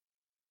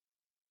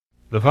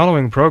The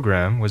following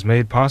program was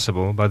made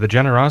possible by the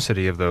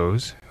generosity of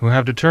those who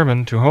have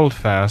determined to hold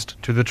fast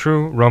to the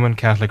true Roman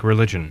Catholic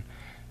religion,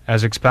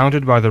 as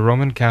expounded by the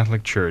Roman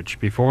Catholic Church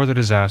before the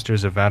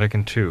disasters of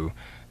Vatican II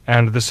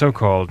and the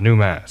so-called New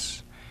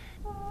Mass.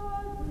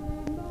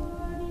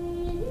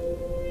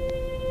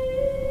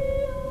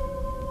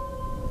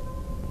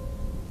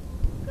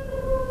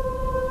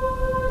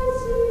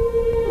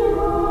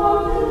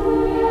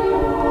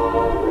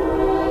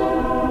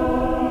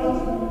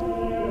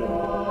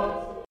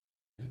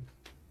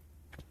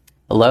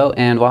 Hello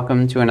and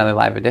welcome to another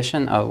live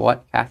edition of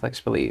What Catholics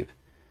Believe.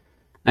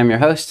 I'm your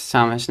host,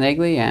 Thomas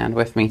Nagley, and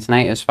with me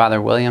tonight is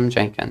Father William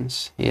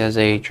Jenkins. He is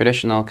a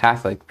traditional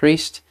Catholic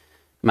priest,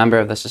 member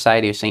of the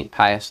Society of St.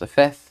 Pius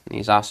V, and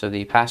he's also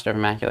the pastor of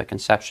Immaculate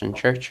Conception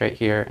Church right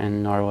here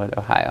in Norwood,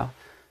 Ohio.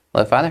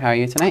 Hello, Father. How are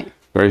you tonight?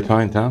 Very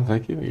fine, Tom.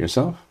 Thank you.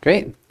 Yourself?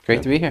 Great.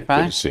 Great to be here,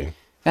 Father. Good to see you.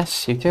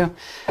 Yes, you too.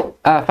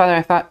 Father,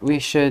 I thought we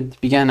should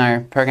begin our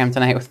program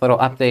tonight with a little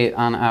update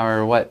on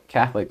our What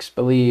Catholics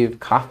Believe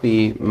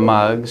coffee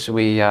mugs.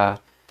 We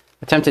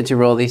attempted to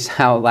roll these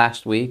out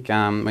last week.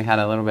 We had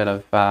a little bit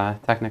of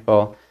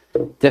technical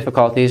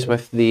difficulties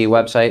with the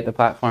website, the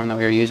platform that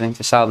we were using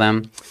to sell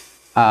them.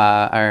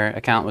 Our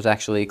account was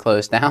actually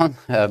closed down,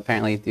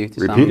 apparently due to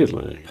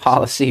some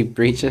policy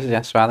breaches.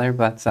 Yes, Father,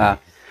 but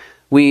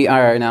we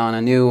are now on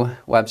a new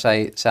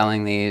website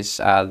selling these,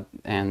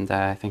 and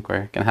I think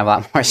we're going to have a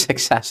lot more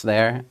success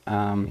there.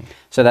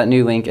 So that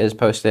new link is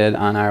posted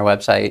on our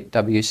website,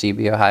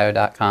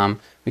 wcbohio.com.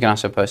 We can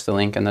also post the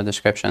link in the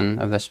description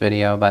of this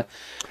video, but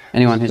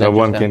anyone who's interested...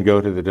 one can go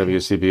to the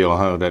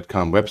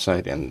wcbohio.com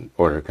website and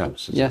order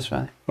cups. Yes,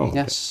 Father. Oh, okay.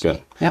 Yes.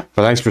 Good. Yep.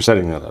 Well, thanks for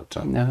setting that up,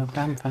 Tom. No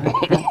problem, Father.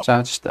 So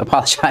I just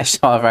apologize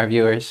to all of our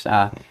viewers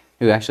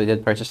who actually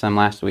did purchase them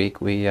last week.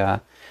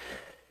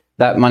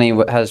 That money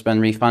has been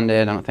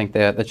refunded. I don't think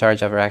the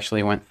charge ever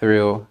actually went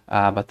through,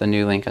 but the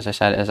new link, as I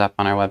said, is up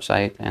on our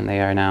website, and they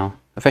are now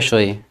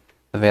officially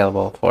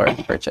available for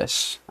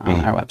purchase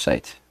on our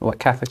website. What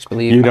Catholics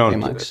Believe. You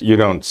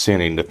don't see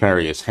any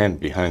nefarious hand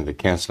behind the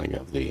canceling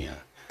of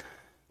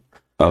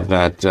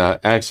that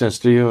access,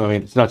 do you? I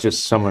mean, it's not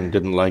just someone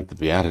didn't like the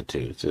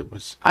Beatitudes. It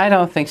was. I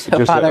don't think so,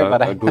 just Father.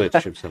 a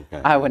glitch of some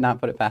kind. I would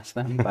not put it past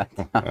them, but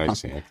I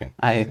see. Okay.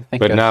 I think.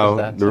 But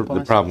now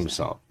the problem's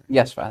solved.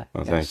 Yes, Father.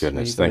 Well, yes, thank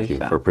goodness. Thank you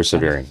for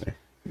persevering there.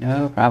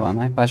 No problem.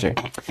 My pleasure.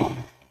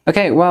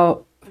 Okay,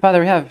 well, Father,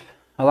 we have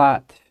a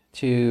lot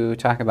to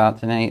talk about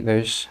tonight.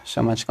 There's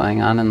so much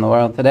going on in the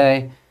world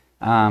today.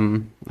 Our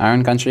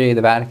own country,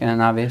 the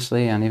Vatican,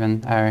 obviously, and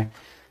even our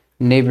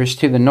neighbors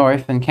to the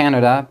north in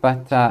Canada.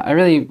 But I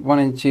really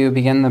wanted to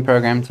begin the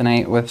program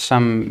tonight with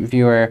some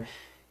viewer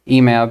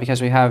email because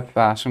we have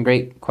some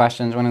great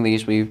questions. One of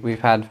these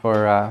we've had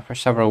for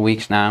several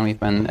weeks now, and we've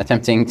been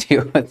attempting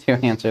to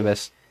answer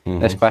this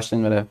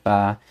question, but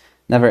have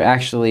never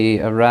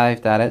actually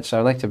arrived at it. So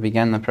I'd like to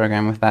begin the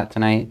program with that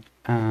tonight.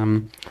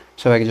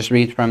 So I could just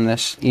read from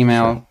this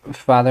email. Sure.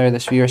 Father,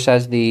 this viewer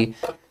says, in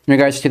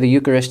regards to the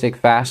Eucharistic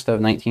fast of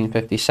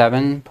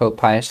 1957, Pope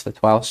Pius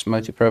XII's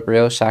Motu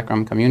Proprio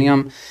Sacrum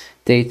Communium,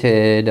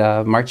 dated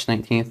March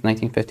 19th,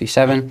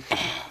 1957,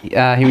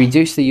 he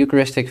reduced the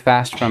Eucharistic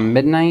fast from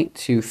midnight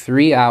to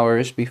 3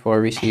 hours before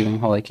receiving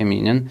Holy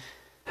Communion.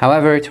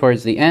 However,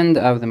 towards the end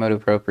of the Motu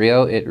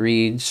Proprio, it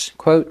reads,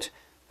 quote,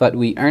 "But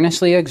we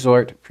earnestly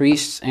exhort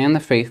priests and the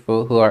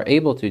faithful who are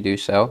able to do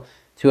so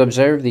to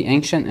observe the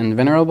ancient and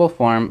venerable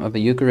form of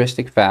the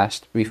Eucharistic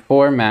fast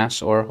before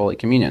Mass or Holy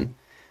Communion."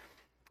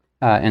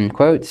 End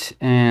quote.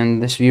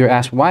 And this viewer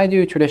asks, why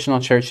do traditional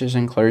churches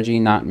and clergy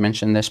not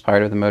mention this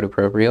part of the Motu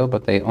Proprio,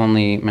 but they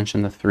only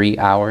mention the 3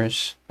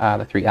 hours,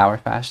 the 3-hour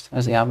fast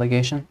as the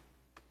obligation?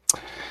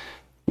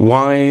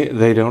 Why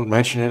they don't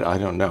mention it, I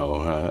don't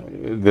know.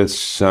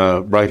 This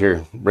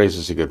writer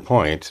raises a good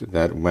point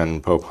that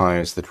when Pope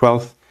Pius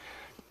XII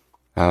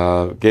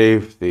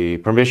gave the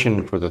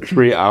permission for the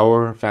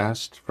 3-hour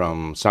fast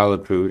from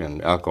solid food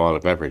and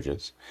alcoholic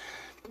beverages,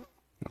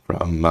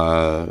 from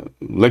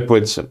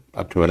liquids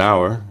up to an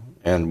hour,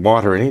 and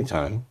water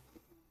anytime,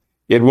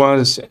 it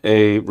was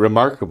a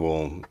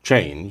remarkable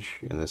change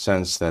in the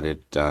sense that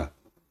it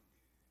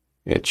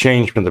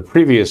changed from the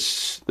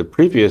previous,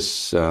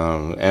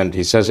 and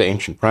he says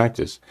ancient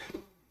practice,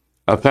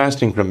 of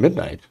fasting from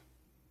midnight.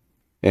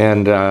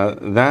 And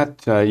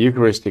that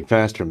Eucharistic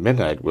fast from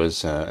midnight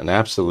was an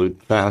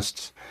absolute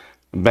fast,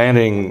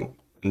 banning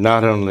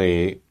not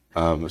only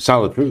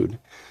solid food,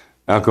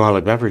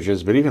 alcoholic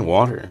beverages, but even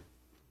water.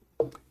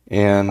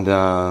 And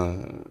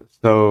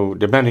so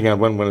depending on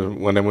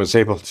when I was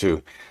able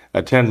to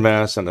attend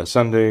Mass on a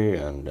Sunday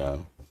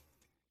and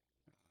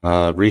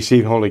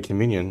receive Holy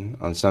Communion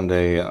on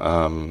Sunday,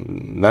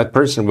 that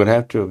person would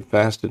have to have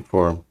fasted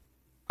for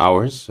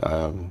hours,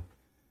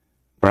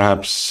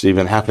 perhaps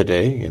even half a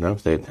day,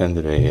 if they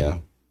attended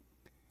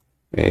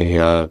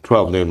a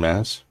 12 noon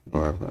Mass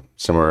or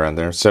somewhere around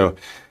there. So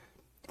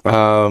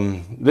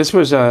this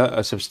was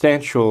a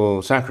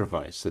substantial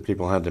sacrifice that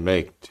people had to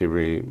make to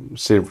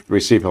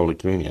receive Holy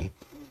Communion.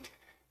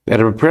 They had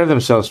to prepare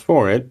themselves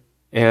for it,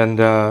 and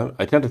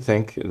I tend to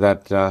think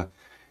that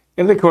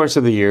in the course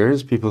of the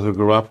years, people who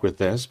grew up with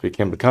this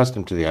became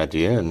accustomed to the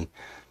idea and,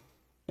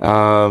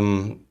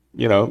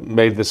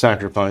 made the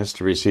sacrifice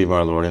to receive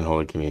our Lord in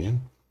Holy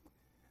Communion.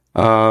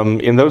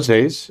 In those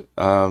days,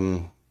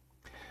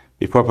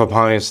 before Pope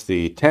Pius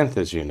X,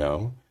 as you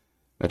know,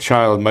 a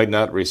child might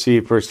not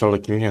receive First Holy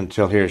Communion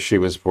until he or she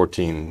was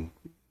 14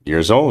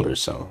 years old or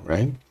so,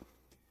 right?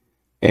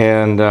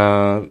 And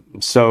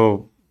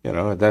so,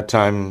 at that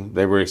time,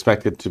 they were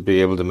expected to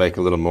be able to make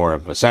a little more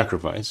of a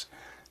sacrifice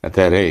at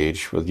that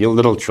age. With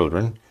little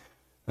children,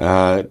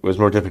 it was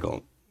more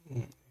difficult.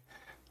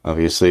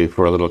 Obviously,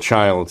 for a little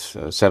child,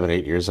 7,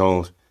 8 years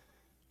old,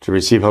 to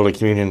receive Holy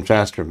Communion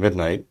fast after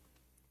midnight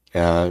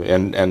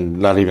and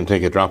not even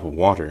take a drop of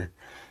water,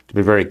 to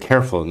be very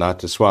careful not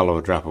to swallow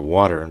a drop of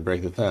water and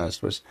break the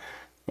fast was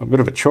a bit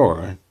of a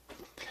chore.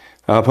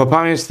 Pope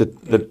Pius the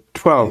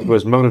 12th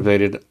was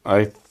motivated,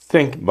 I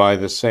think, by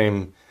the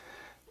same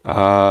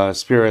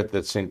spirit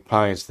that St.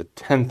 Pius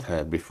X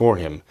had before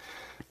him,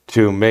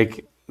 to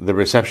make the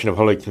reception of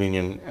Holy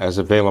Communion as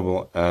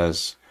available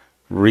as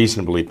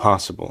reasonably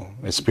possible,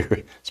 as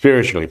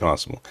spiritually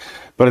possible,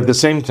 but at the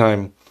same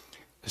time,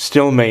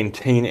 still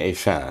maintain a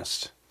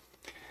fast.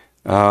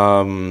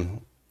 One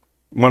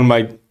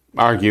might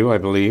argue, I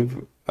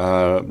believe,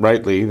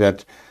 rightly,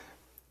 that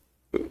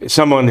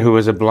someone who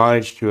is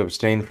obliged to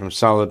abstain from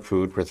solid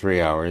food for 3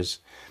 hours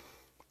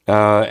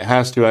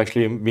has to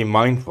actually be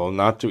mindful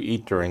not to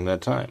eat during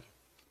that time.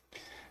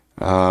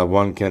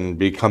 One can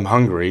become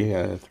hungry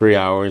 3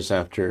 hours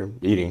after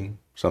eating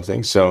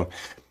something, so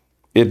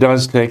it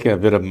does take a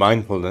bit of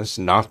mindfulness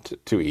not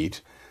to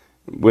eat.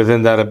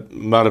 Within that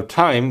amount of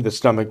time, the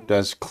stomach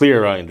does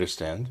clear, I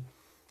understand,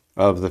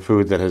 of the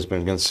food that has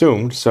been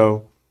consumed,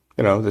 so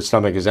the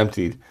stomach is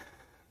emptied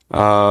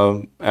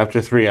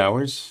after 3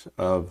 hours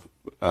of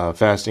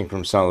fasting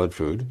from solid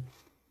food.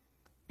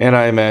 And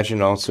I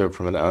imagine also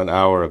from an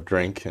hour of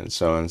drink and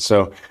so on.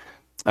 So,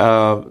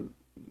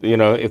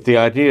 if the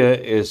idea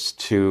is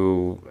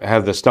to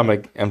have the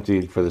stomach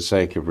emptied for the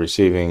sake of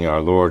receiving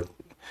our Lord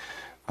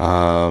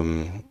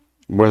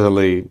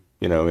worthily,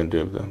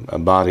 into a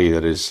body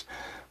that is,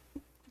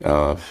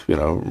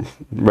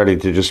 ready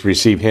to just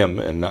receive Him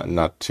and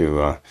not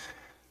to,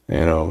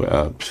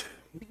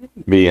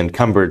 be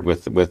encumbered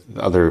with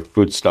other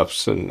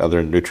foodstuffs and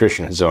other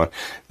nutrition and so on,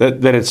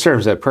 that it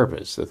serves that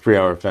purpose. The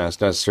 3-hour fast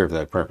does serve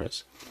that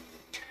purpose.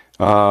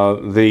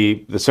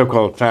 The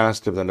so-called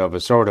fast of the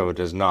Novus Ordo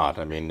does not.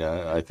 I mean,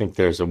 I think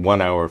there's a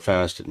 1-hour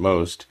fast at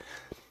most,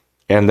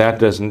 and that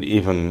doesn't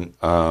even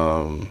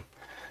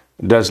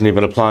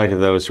apply to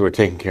those who are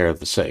taking care of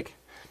the sick.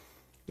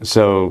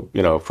 So,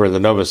 for the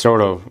Novus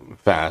Ordo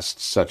fast,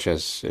 such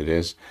as it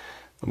is,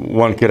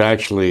 one could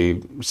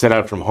actually set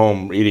out from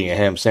home eating a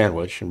ham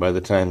sandwich, and by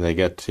the time they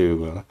get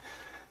to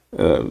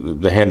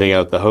the handing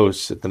out the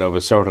hosts at the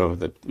Novus Ordo,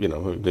 that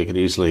they could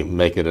easily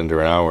make it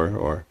under an hour.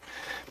 Or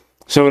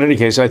so. In any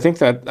case, I think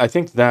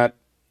that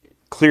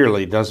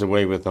clearly does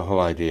away with the whole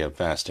idea of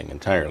fasting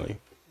entirely.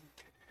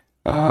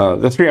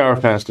 The 3-hour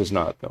fast does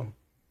not, though.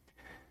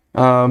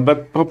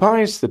 But Pope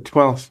Pius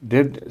XII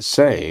did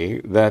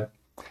say that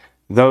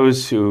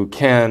those who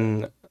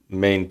can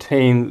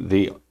maintain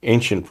the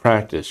ancient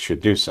practice should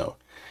do so.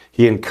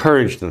 He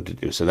encouraged them to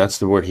do so. That's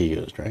the word he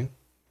used, right?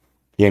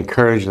 He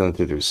encouraged them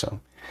to do so.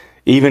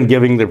 Even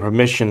giving the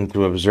permission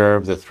to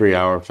observe the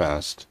 3-hour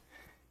fast,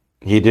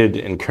 he did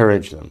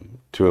encourage them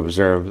to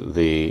observe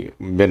the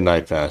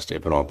midnight fast,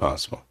 if at all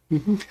possible.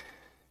 Mm-hmm.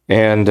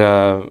 And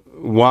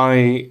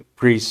why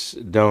priests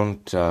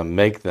don't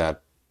make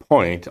that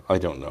point, I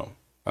don't know.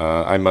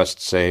 I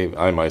must say,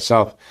 I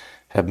myself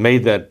have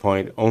made that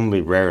point only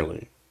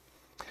rarely.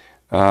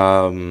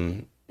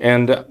 And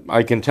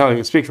I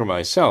can speak for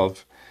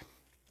myself,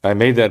 I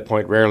made that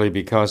point rarely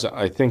because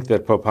I think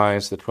that Pope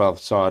Pius XII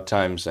saw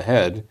times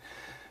ahead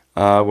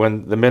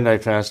when the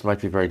midnight fast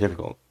might be very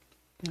difficult.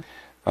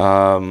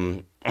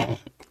 And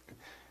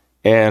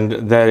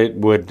that it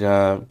would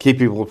keep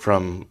people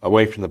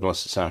away from the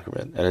Blessed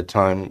Sacrament at a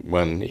time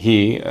when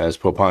he, as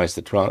Pope Pius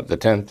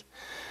X,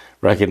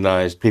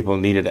 recognized people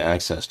needed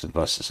access to the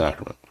Blessed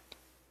Sacrament.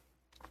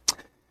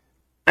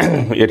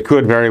 It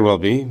could very well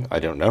be, I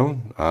don't know.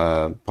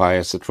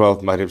 Pius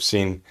XII might have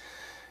seen,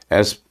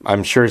 as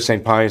I'm sure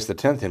St. Pius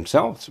X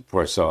himself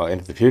foresaw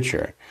into the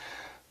future,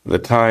 the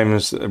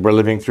times we're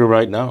living through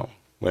right now,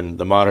 when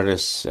the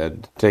modernists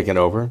had taken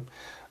over.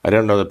 I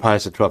don't know that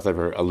Pius XII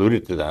ever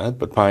alluded to that,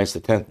 but Pius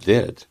X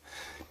did.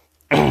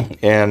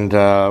 And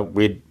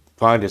we'd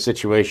find a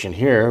situation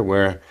here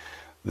where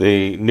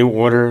the New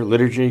Order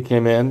liturgy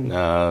came in,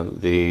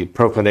 the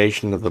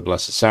profanation of the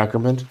Blessed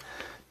Sacrament,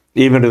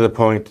 even to the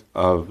point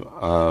of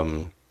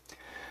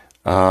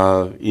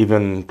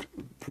even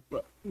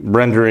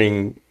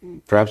rendering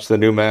perhaps the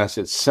new Mass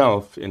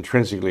itself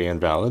intrinsically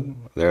invalid.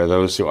 There are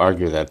those who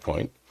argue that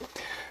point.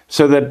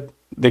 So that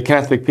the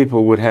Catholic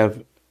people would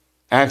have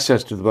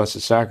access to the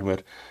Blessed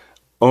Sacrament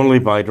only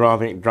by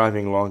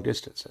driving long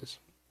distances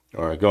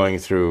or going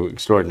through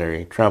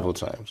extraordinary travel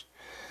times.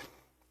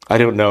 I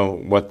don't know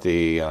what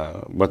they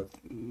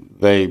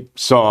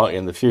saw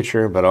in the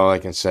future, but all I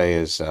can say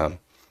is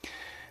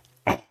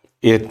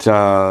it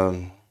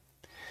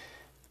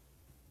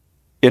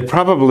it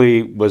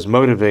probably was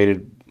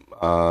motivated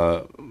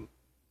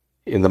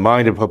in the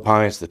mind of Pope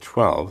Pius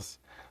XII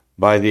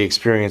by the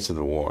experience of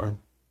the war.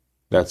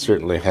 That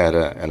certainly had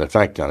an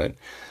effect on it.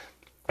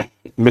 Let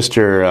me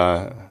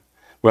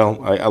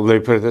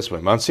put it this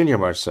way. Monsignor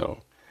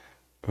Marceau,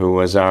 who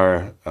was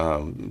our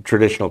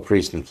traditional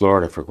priest in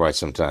Florida for quite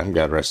some time,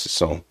 God rest his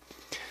soul,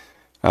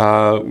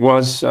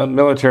 was a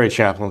military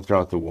chaplain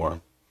throughout the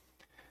war.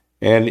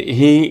 And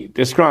he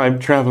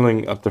described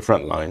traveling up the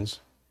front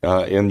lines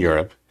in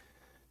Europe,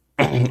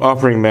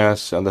 offering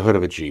Mass on the hood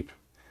of a Jeep,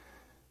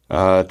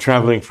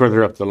 traveling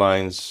further up the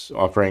lines,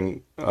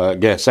 offering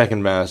a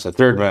second Mass, a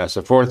third Mass,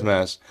 a fourth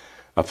Mass,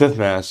 a fifth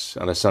Mass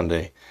on a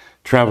Sunday,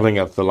 traveling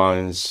up the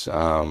lines.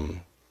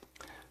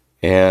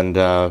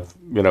 The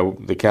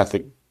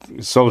Catholic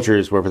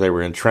soldiers, wherever they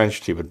were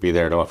entrenched, he would be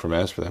there to offer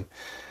Mass for them.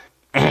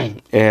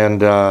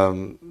 And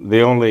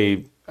the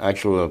only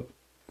actual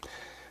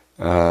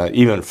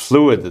even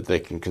fluid that they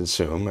can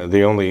consume,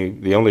 the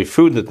only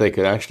food that they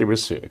could actually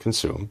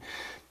consume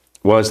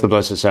was the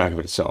Blessed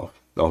Sacrament itself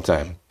the whole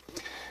time.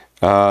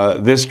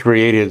 This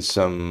created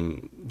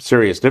some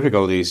serious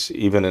difficulties,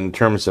 even in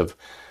terms of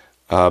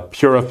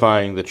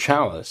purifying the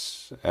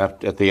chalice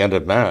at the end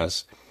of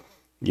Mass.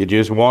 You'd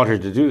use water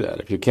to do that.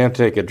 If you can't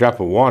take a drop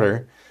of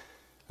water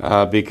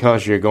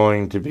because you're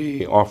going to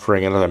be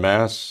offering another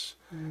Mass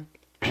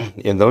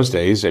in those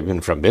days, even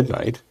from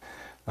midnight,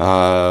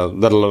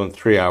 let alone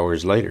 3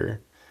 hours later,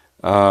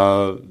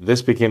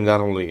 this became not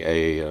only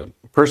a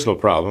personal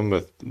problem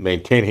with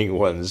maintaining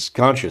one's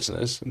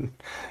consciousness and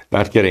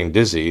not getting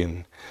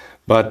dizzy,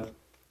 but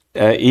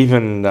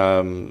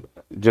even,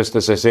 just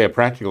as I say, a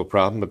practical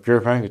problem of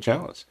purifying the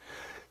chalice.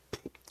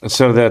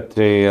 So that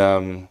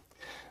the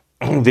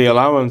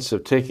allowance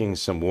of taking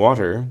some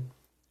water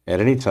at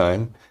any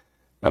time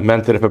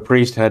meant that if a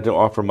priest had to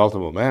offer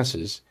multiple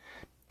Masses,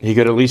 he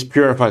could at least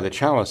purify the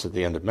chalice at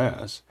the end of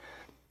Mass.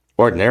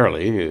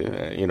 Ordinarily,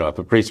 if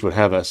a priest would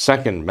have a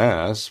second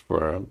Mass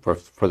for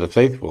the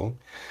faithful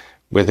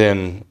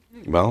within,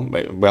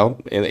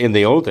 in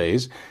the old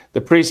days,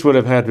 the priest would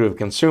have had to have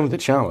consumed the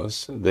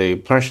chalice, the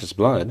precious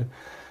blood,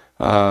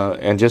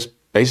 and just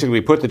basically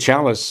put the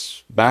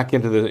chalice back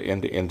into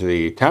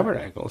the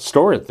tabernacle,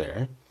 store it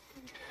there,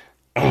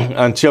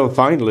 until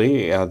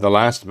finally, the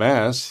last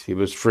Mass, he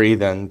was free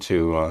then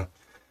to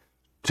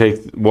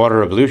take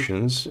water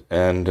ablutions,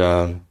 and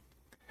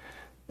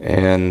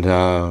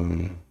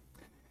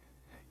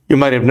you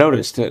might have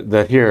noticed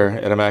that here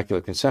at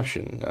Immaculate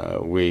Conception,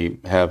 we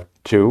have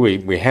two,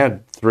 we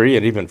had 3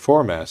 and even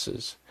 4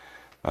 Masses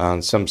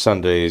on some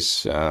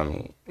Sundays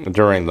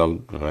during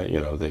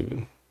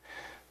the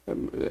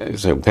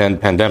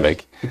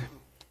pandemic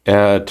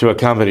to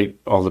accommodate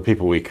all the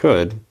people we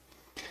could.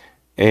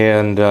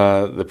 And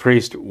the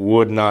priest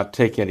would not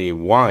take any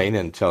wine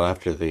until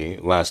after the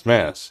last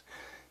Mass.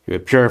 He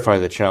would purify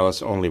the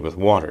chalice only with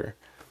water.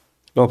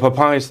 Well, Pope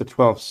Pius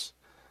XII's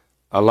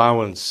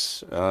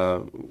allowance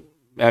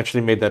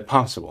actually made that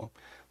possible.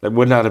 That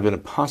would not have been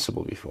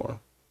possible before.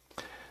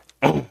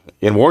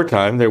 In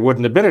wartime, there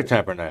wouldn't have been a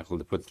tabernacle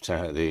to put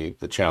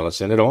the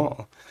chalice in at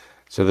all.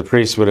 So the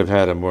priest would have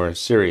had a more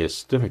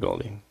serious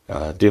difficulty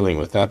dealing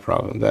with that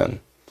problem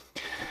then.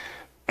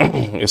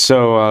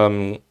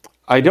 So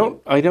I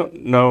don't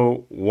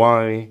know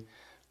why,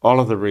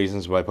 all of the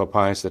reasons why Pope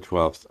Pius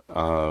XII,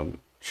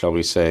 shall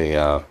we say,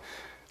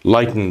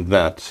 lightened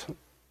that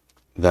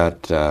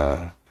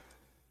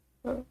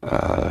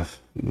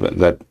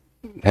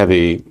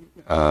heavy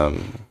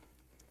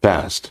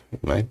fast,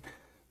 right?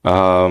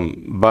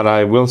 But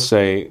I will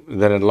say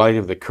that in light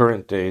of the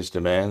current day's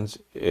demands,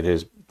 it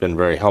has been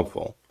very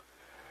helpful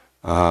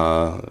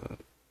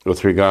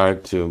with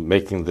regard to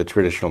making the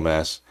traditional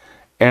Mass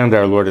and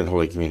our Lord and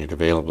Holy Communion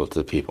available to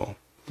the people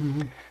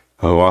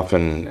who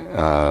often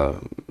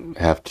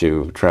have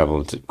to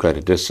travel quite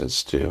a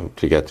distance to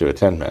get to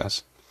attend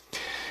Mass.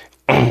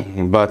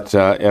 But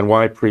and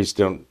why priests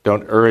don't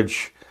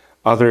urge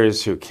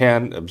others who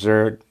can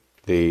observe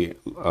the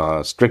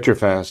stricter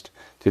fast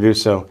to do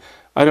so,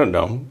 I don't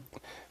know.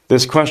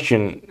 This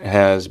question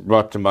has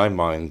brought to my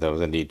mind, though,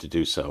 the need to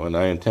do so, and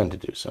I intend to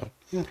do so.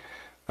 Yeah.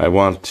 I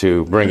want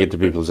to bring it to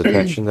people's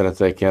attention that if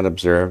they can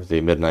observe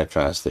the midnight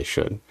fast, they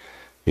should.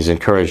 He's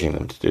encouraging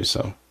them to do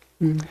so.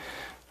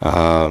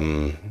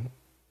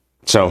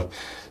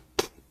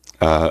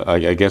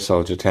 I guess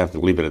I'll just have to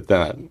leave it at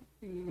that.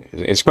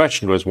 His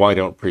question was, why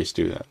don't priests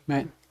do that?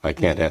 Right. I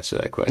can't answer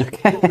that question.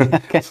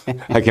 Okay.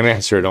 I can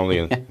answer it only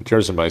in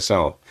terms of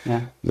myself,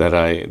 that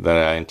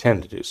I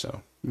intend to do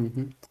so,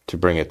 to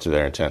bring it to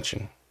their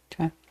attention.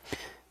 Okay.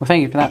 Well,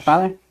 thank you for that,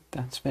 Father.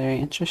 That's very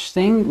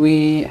interesting.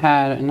 We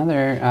had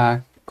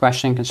another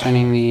question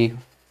concerning the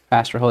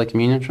fast for Holy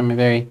Communion from a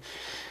very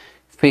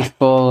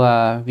faithful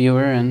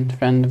viewer and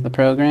friend of the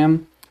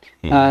program.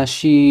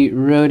 She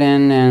wrote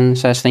in and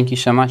says, "Thank you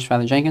so much,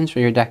 Father Jenkins, for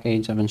your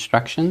decades of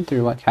instruction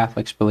through what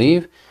Catholics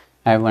believe.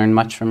 I've learned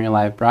much from your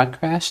live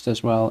broadcast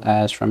as well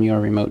as from your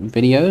remote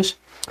videos.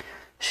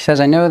 She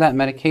says, I know that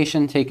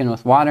medication taken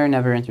with water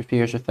never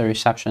interferes with the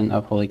reception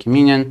of Holy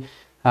Communion.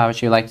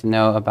 Would you like to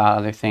know about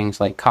other things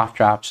like cough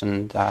drops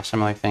and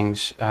similar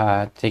things,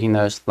 taking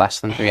those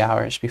less than 3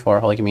 hours before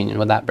Holy Communion?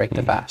 Would that break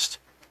the fast?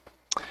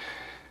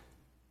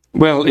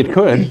 Well, it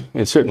could.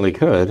 It certainly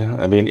could.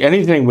 I mean,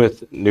 anything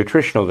with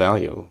nutritional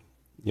value,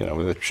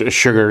 with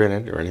sugar in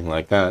it or anything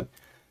like that,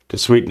 to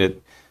sweeten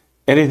it,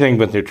 anything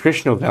with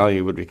nutritional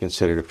value would be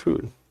considered a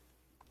food.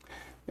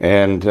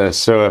 And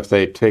so if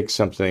they take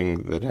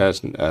something that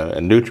has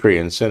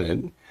nutrients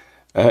in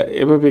it,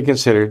 it would be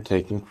considered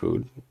taking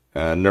food,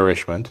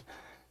 nourishment,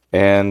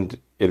 and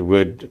it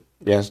would,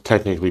 yes,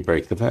 technically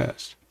break the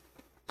fast.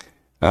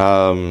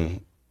 A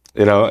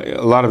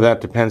lot of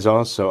that depends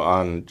also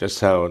on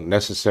just how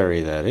necessary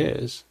that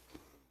is.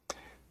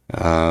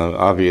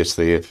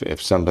 Obviously,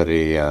 if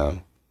somebody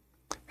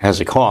has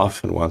a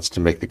cough and wants to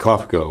make the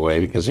cough go away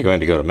because they're going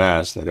to go to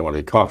Mass and they don't want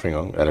to be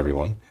coughing at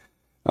everyone,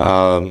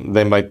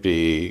 they might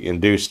be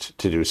induced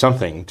to do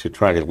something to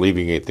try to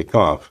alleviate the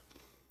cough.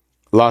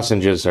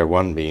 Lozenges are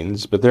one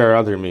means, but there are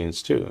other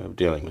means too of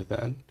dealing with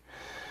that.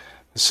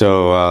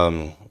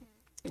 So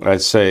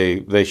I'd say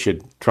they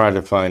should try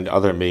to find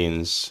other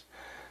means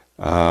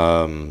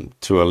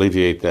to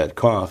alleviate that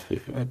cough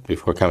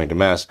before coming to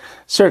Mass.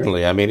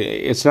 Certainly, I mean,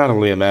 it's not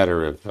only a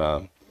matter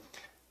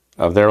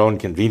of their own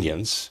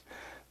convenience,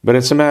 but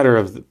it's a matter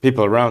of the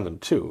people around them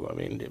too. I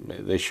mean,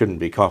 they shouldn't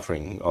be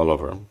coughing all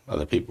over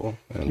other people,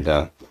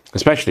 and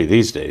especially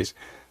these days,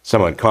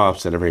 someone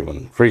coughs and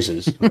everyone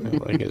freezes.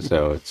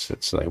 So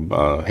it's like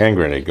a hand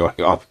grenade going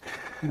off.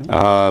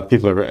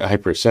 People are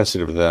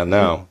hypersensitive to that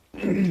now.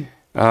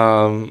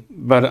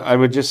 But I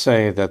would just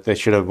say that they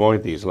should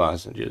avoid these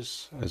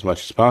lozenges as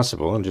much as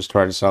possible and just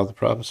try to solve the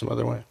problem some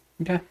other way.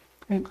 Okay,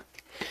 great.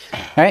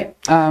 All right.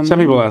 Some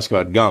people ask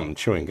about gum,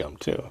 chewing gum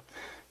too.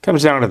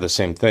 Comes down to the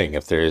same thing.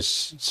 If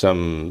there's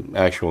some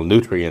actual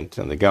nutrient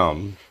in the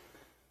gum,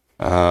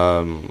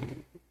 that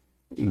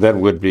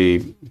would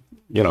be,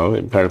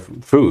 part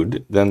of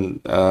food, then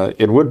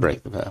it would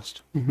break the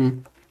fast.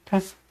 Mm-hmm.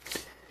 Okay.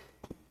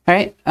 All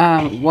right.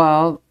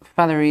 Well,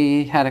 Father,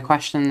 we had a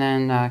question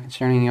then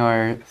concerning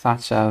your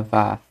thoughts of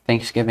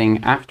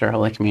Thanksgiving after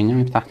Holy Communion.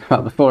 We've talked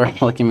about before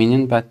Holy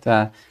Communion, but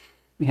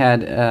we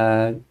had,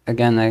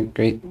 again, a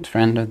great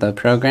friend of the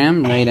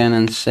program write in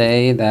and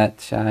say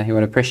that he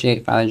would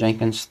appreciate Father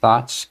Jenkins'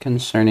 thoughts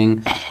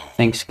concerning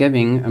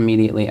Thanksgiving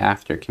immediately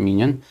after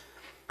Communion.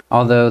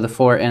 Although the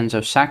 4 ends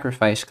of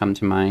sacrifice come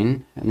to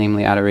mind,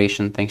 namely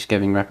adoration,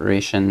 thanksgiving,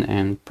 reparation,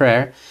 and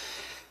prayer,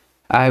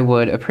 I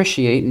would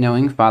appreciate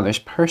knowing Father's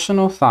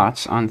personal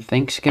thoughts on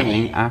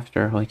Thanksgiving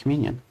after Holy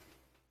Communion.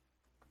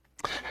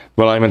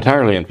 Well, I'm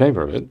entirely in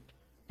favor of it.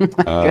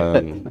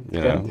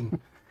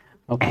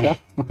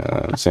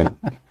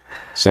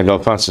 St.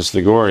 Alphonsus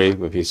Liguori,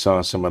 if he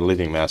saw someone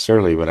leaving Mass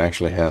early, would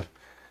actually have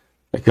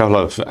a couple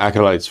of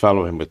acolytes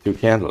follow him with 2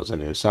 candles,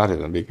 and he was sighted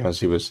them because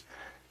he was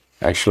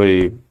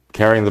actually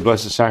carrying the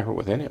Blessed Sacrament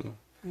within him.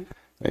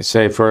 They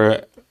say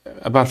for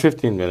about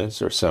 15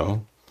 minutes or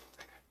so,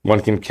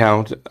 one can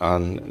count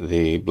on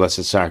the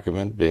Blessed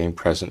Sacrament being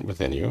present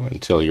within you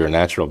until your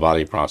natural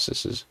body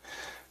processes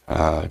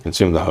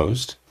consume the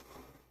host.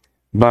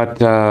 But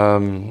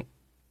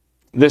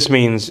this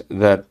means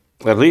that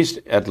at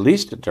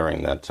least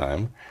during that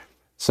time,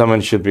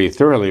 someone should be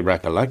thoroughly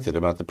recollected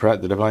about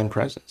the divine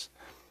presence.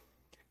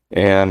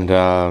 And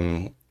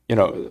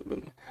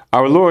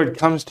our Lord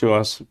comes to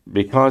us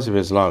because of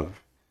his love.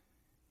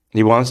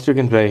 He wants to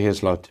convey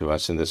his love to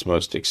us in this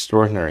most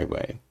extraordinary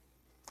way.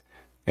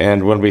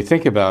 And when we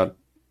think about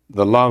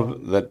the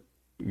love that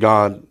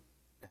God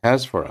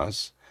has for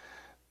us,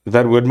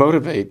 that would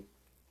motivate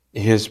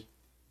his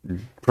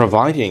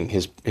providing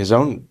his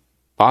own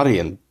body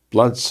and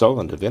blood, soul,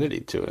 and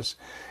divinity to us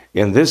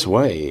in this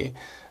way,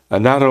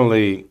 not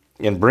only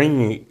in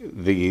bringing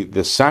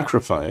the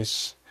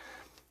sacrifice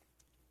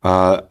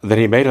that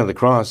he made on the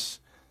cross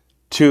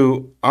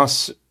to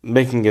us,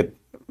 making it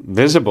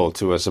visible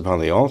to us upon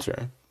the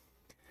altar,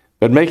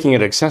 but making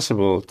it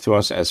accessible to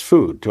us as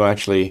food, to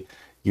actually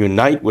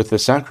unite with the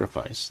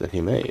sacrifice that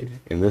he made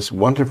in this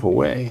wonderful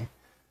way,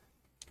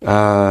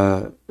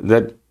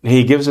 that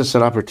he gives us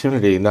an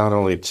opportunity not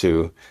only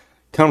to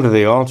come to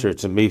the altar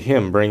to meet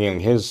him, bringing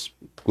his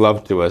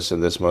love to us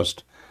in this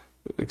most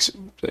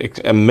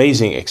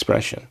amazing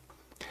expression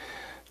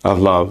of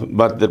love,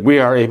 but that we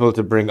are able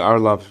to bring our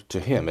love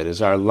to him. It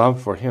is our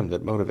love for him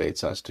that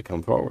motivates us to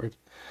come forward,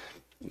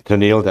 to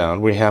kneel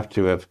down. We have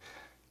to have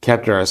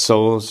kept our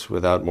souls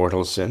without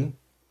mortal sin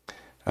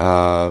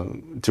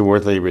to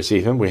worthily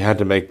receive him. We had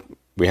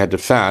to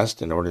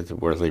fast in order to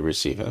worthily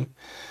receive him.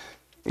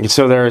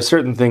 So there are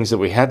certain things that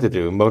we had to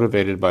do,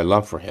 motivated by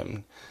love for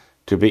him,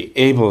 to be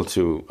able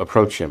to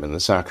approach him in the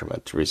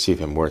sacrament, to receive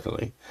him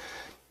worthily.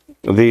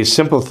 These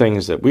simple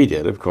things that we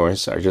did, of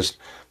course, are just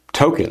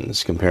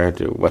tokens compared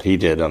to what he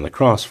did on the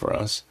cross for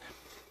us.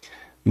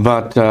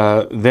 But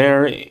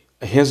there,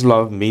 his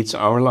love meets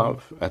our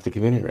love at the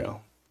communion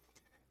rail.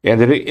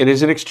 And it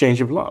is an exchange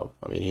of love.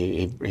 I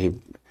mean, he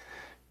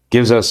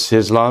gives us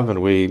his love,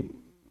 and we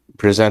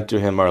present to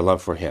him our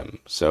love for him.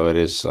 So it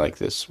is like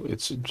this.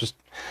 It's just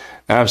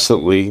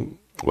absolutely,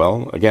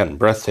 well, again,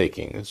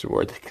 breathtaking is the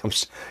word that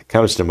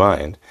comes to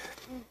mind.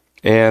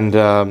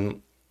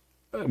 And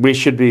we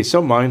should be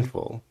so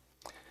mindful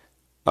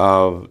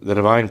of the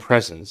divine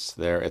presence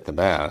there at the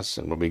Mass,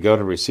 and when we go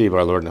to receive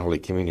our Lord in Holy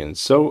Communion,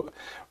 so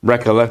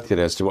recollected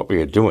as to what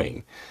we are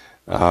doing,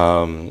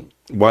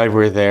 why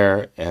we're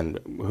there, and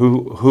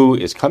who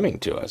is coming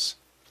to us.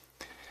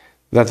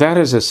 That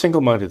is a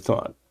single-minded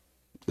thought,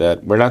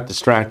 that we're not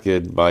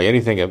distracted by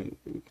anything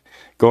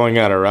going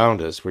on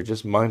around us. We're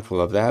just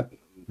mindful of that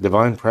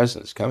divine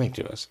presence coming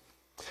to us.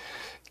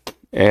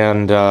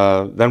 And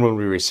then when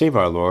we receive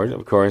our Lord,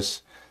 of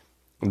course,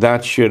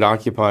 that should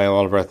occupy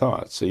all of our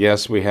thoughts. So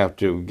yes, we have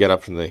to get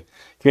up from the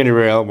community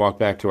rail, walk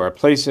back to our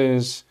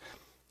places.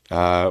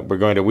 We're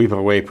going to weep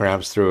our way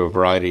perhaps through a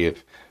variety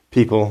of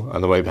people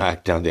on the way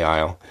back down the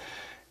aisle.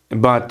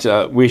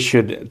 But we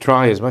should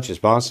try as much as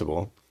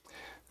possible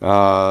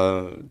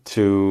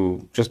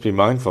to just be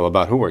mindful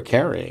about who we're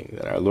carrying,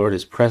 that our Lord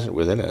is present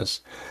within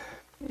us.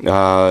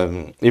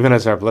 Even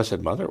as our Blessed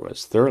Mother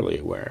was thoroughly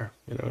aware,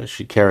 as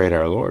she carried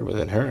our Lord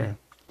within her.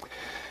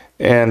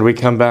 And we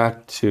come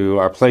back to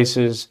our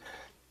places,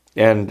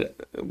 and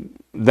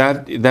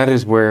that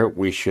is where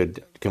we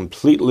should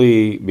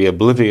completely be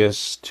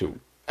oblivious to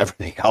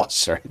everything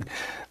else, right?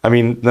 I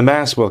mean, the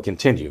Mass will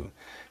continue,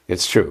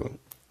 it's true.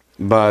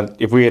 But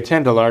if we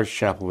attend a large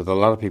chapel with a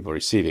lot of people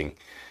receiving,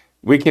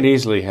 we can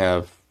easily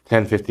have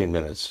 10, 15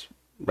 minutes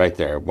right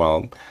there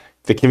while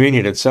the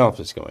communion itself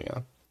is going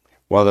on,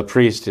 while the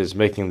priest is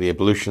making the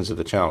ablutions of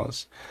the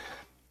chalice,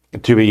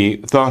 to be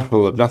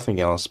thoughtful of nothing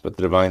else but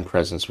the divine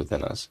presence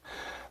within us.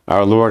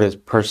 Our Lord is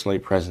personally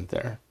present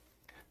there.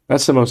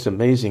 That's the most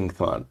amazing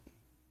thought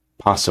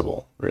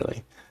possible,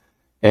 really.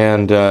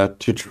 And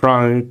to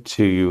try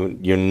to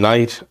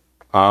unite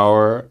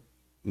our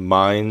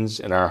minds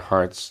and our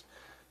hearts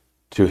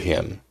to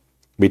Him.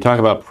 We talk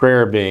about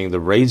prayer being the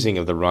raising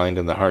of the mind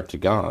and the heart to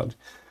God.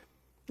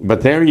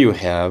 But there you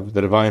have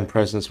the divine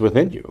presence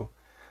within you.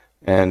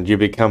 And you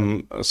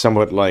become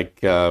somewhat like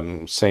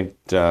Saint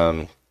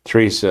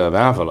Teresa of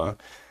Avila,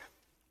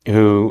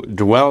 who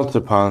dwelt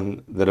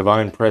upon the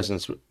divine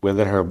presence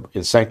within her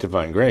in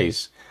sanctifying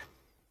grace.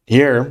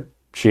 Here,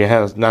 she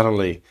has not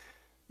only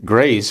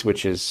grace,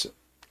 which is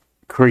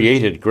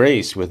created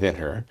grace within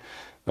her,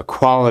 a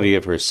quality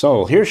of her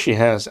soul. Here she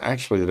has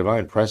actually the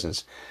divine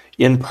presence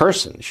in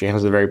person. She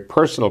has the very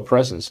personal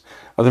presence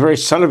of the very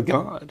Son of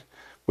God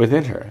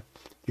within her.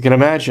 You can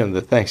imagine the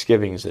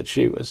thanksgivings that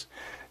she was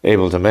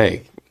able to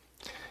make.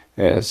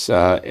 Yes,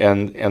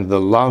 and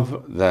the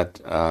love that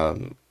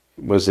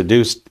was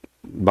educed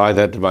by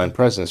that divine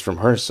presence from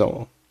her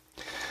soul.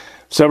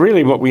 So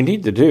really what we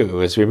need to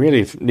do is we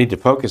really need to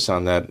focus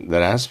on that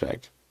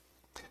aspect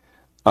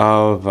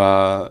of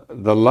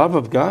the love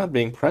of God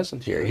being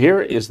present here.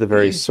 Here is the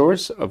very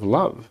source of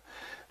love,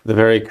 the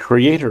very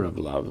creator of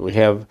love. We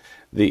have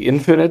the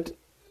infinite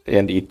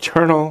and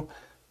eternal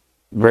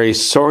very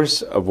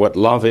source of what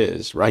love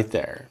is right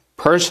there,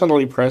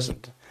 personally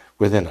present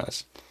within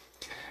us.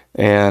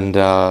 And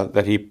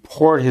that He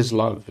poured His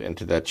love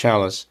into that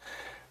chalice,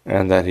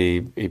 and that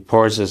He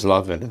pours His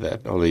love into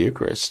that Holy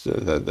Eucharist,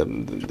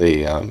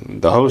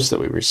 the host that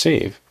we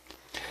receive.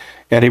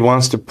 And He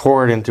wants to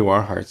pour it into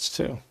our hearts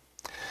too.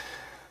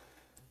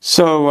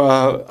 So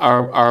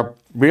our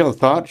real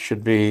thought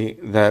should be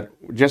that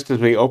just as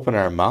we open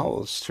our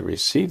mouths to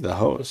receive the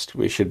host,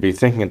 we should be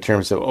thinking in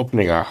terms of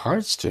opening our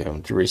hearts to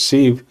Him to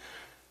receive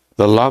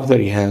the love that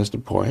He has to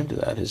pour into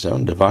that, His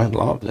own divine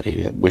love that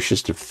He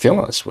wishes to fill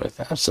us with,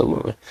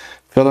 absolutely.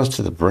 Fill us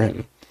to the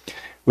brim.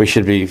 We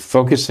should be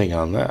focusing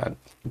on that.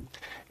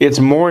 It's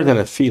more than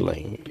a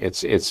feeling.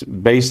 It's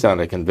based on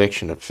a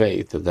conviction of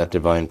faith of that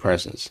divine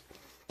presence.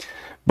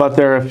 But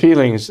there are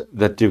feelings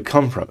that do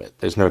come from it.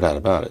 There's no doubt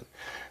about it.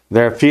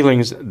 There are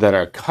feelings that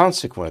are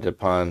consequent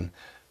upon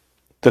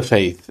the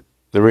faith,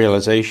 the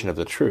realization of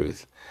the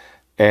truth,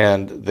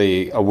 and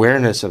the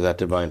awareness of that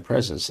divine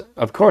presence.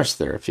 Of course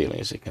there are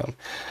feelings that come.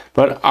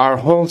 But our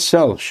whole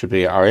self should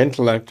be, our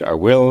intellect, our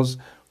wills,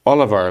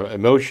 all of our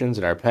emotions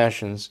and our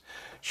passions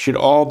should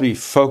all be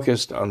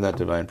focused on that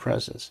divine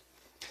presence.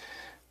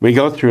 We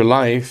go through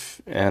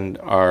life and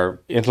our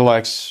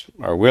intellects,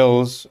 our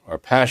wills, our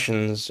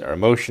passions, our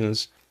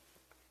emotions,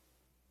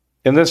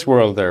 in this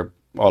world they're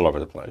all over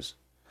the place.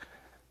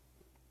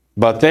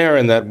 But there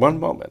in that one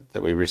moment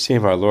that we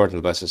receive our Lord in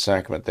the Blessed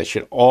Sacrament, they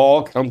should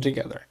all come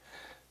together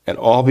and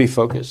all be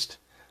focused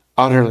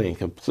utterly and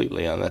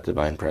completely on that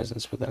divine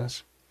presence within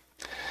us.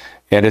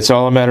 And it's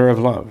all a matter of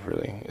love,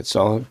 really. It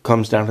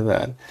comes down to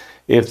that.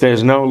 If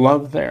there's no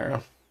love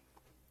there,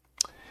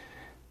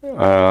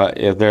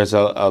 if there's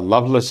a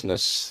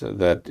lovelessness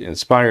that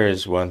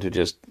inspires one to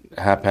just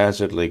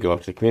haphazardly go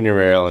up to the communion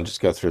rail and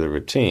just go through the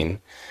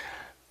routine,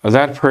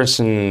 that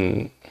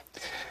person,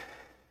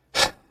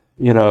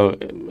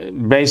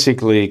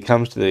 basically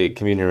comes to the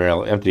communion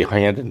rail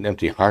empty-handed and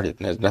empty-hearted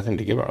and has nothing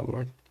to give our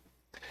Lord.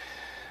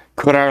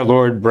 Could our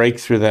Lord break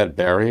through that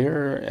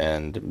barrier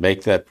and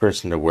make that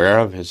person aware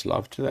of His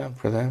love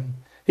for them?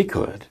 He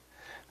could.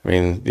 I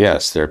mean,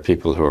 yes, there are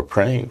people who are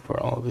praying for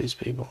all of these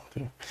people.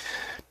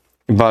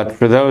 But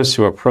for those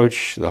who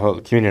approach the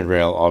Holy Communion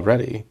rail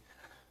already,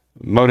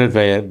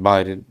 motivated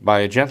by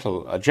a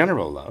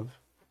general love,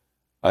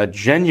 a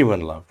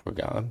genuine love for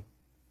God,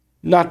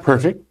 not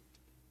perfect,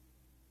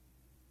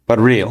 but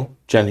real,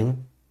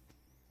 genuine,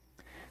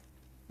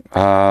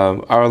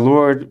 our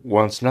Lord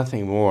wants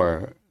nothing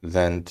more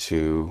than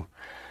to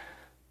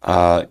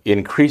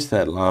increase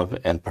that love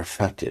and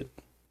perfect it.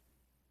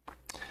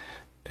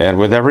 And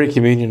with every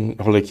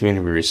Holy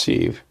Communion we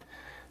receive,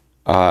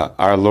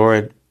 our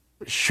Lord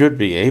should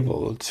be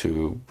able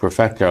to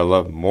perfect our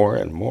love more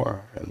and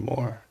more and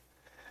more.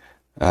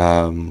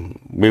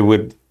 We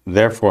would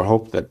therefore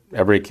hope that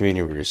every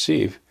communion we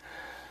receive,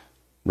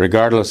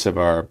 regardless of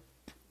our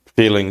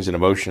feelings and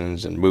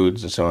emotions and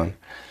moods and so on,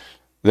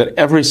 that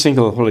every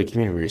single Holy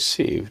Communion we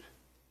received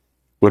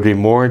would be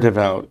more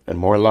devout and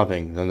more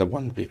loving than the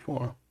one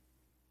before,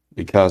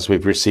 because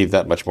we've received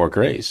that much more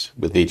grace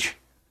with each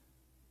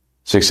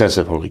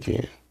successive Holy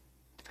Communion.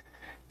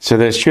 So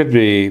there should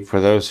be, for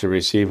those who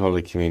receive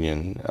Holy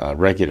Communion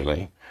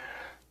regularly,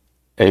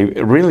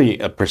 really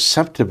a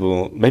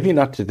perceptible, maybe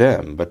not to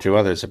them, but to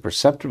others, a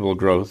perceptible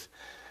growth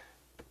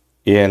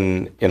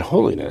in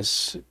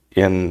holiness,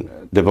 in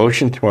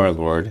devotion to our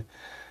Lord,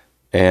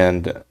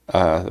 and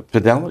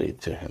fidelity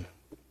to Him.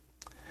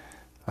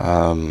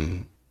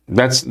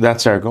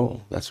 That's our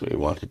goal. That's what we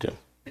want to do,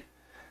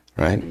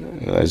 right?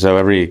 As though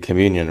every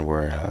communion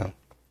were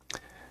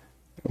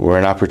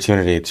an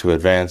opportunity to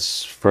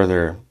advance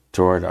further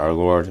toward our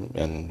Lord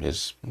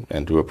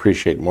and to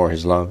appreciate more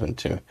His love, and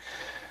to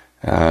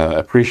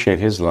appreciate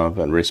His love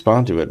and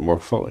respond to it more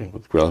fully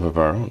with love of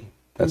our own.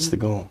 That's the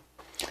goal.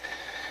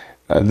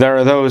 There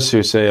are those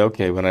who say,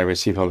 okay, when I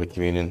receive Holy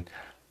Communion,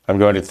 I'm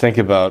going to think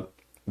about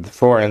the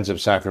four ends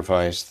of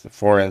sacrifice, the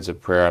four ends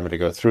of prayer. I'm going to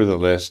go through the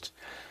list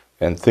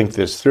and think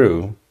this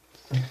through.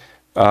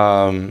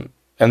 And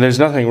there's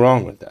nothing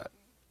wrong with that,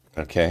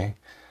 okay?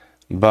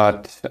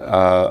 But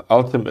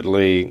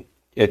ultimately,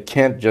 it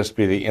can't just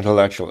be the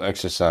intellectual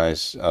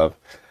exercise of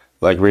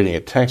like reading a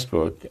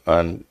textbook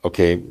on,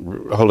 okay,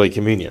 Holy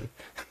Communion,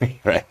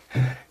 right?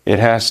 It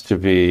has to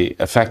be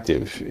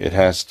effective. It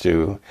has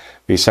to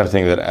be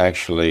something that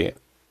actually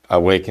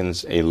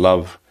awakens a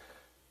love,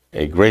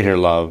 a greater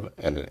love,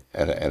 and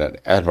an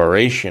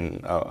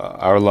admiration,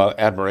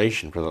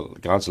 admiration for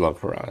God's love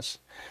for us.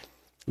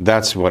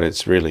 That's what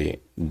it's really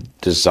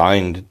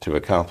designed to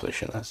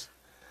accomplish in us.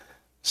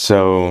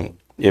 So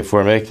if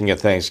we're making a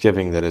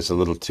Thanksgiving that is a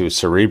little too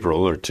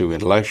cerebral or too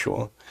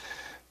intellectual,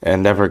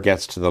 and never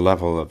gets to the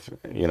level of,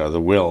 the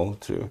will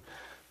to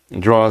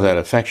draw that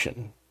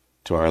affection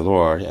to our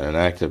Lord and an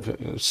act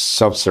of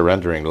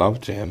self-surrendering love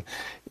to Him,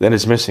 then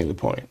it's missing the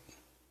point.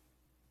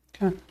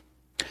 Okay.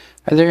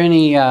 Are there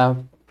any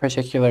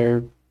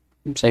particular,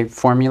 say,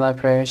 formula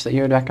prayers that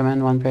you would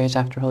recommend one prays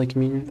after Holy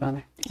Communion,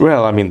 Father?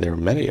 Well, I mean, there are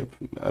many.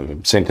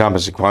 St.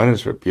 Thomas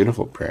Aquinas wrote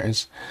beautiful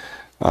prayers.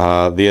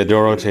 The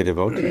Adoro Te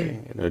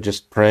Devote,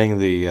 just praying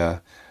the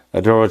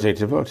Adoro Te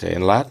Devote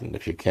in Latin,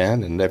 if you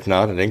can, and if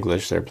not in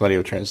English, there are plenty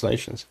of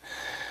translations.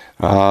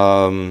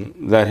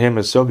 That hymn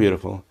is so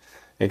beautiful,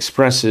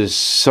 expresses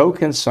so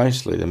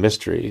concisely the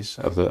mysteries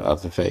of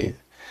the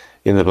faith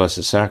in the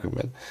Blessed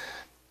Sacrament,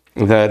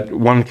 that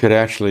one could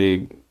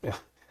actually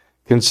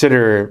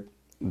consider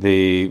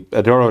the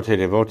Adoro Te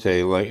Devote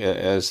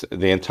as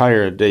the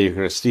entire De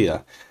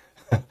Eucharistia,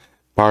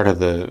 part of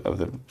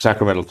the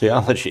sacramental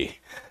theology.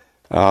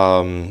 But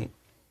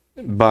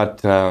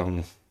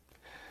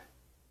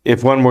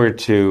if one were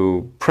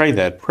to pray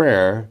that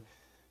prayer,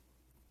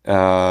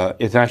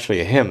 it's actually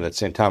a hymn that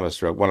St.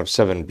 Thomas wrote, one of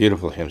 7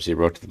 beautiful hymns he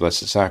wrote to the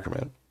Blessed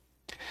Sacrament.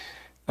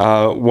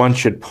 One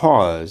should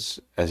pause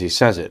as he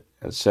says it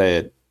and say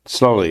it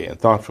slowly and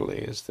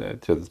thoughtfully,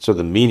 so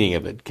the meaning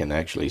of it can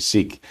actually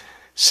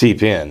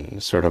seep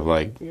in, sort of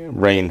like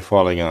rain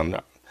falling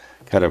on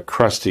kind of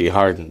crusty,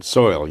 hardened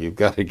soil. You've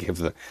got to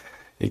give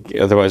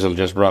otherwise it'll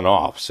just run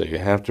off. So you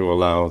have to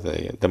allow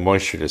the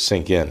moisture to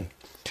sink in.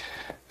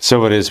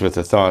 So it is with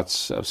the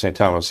thoughts of St.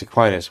 Thomas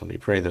Aquinas when we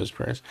pray those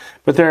prayers.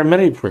 But there are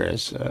many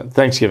prayers,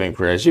 Thanksgiving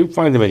prayers. You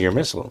find them in your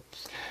missal.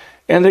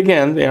 And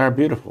again, they are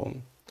beautiful.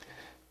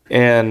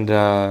 And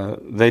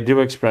they do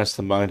express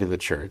the mind of the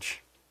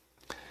Church.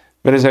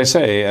 But as I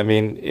say, I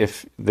mean,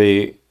 if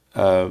the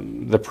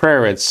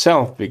prayer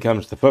itself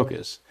becomes the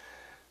focus,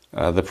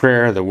 the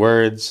prayer, the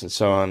words, and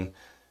so on,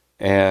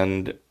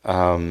 and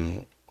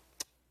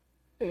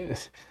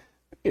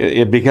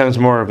it becomes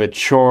more of a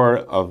chore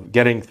of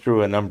getting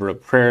through a number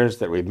of prayers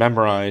that we've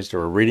memorized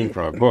or are reading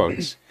from our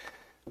books.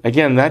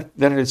 Again, that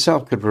in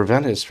itself could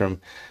prevent us from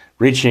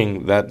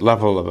reaching that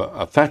level of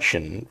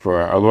affection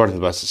for our Lord of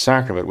the Blessed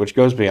Sacrament, which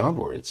goes beyond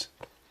words.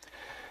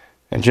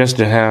 And just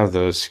to have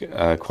those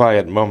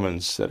quiet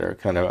moments that are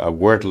kind of a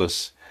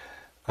wordless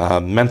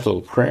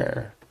mental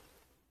prayer,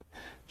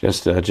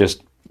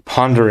 just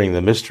pondering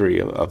the mystery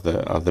of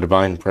the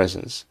divine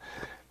presence,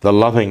 the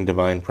loving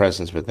divine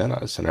presence within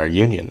us and our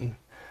union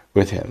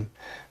with Him.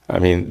 I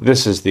mean,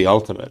 this is the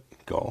ultimate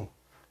goal.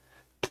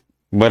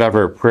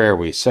 Whatever prayer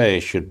we say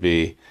should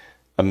be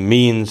a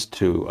means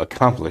to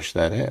accomplish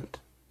that end.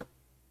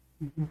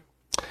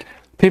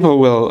 People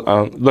will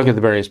look at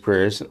the various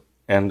prayers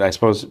and, I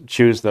suppose,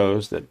 choose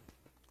those that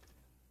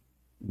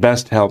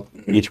best help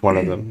each one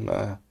of them,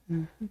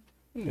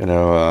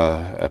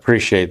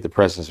 appreciate the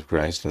presence of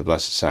Christ in the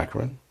Blessed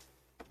Sacrament.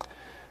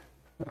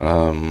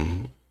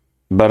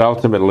 But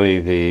ultimately,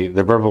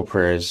 the verbal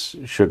prayers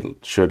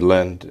should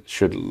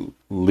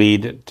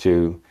lead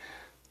to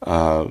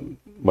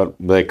what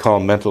they call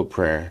mental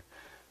prayer,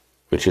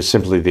 which is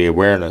simply the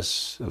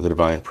awareness of the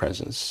divine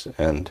presence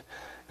and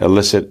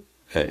elicit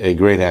a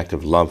great act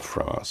of love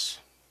from us.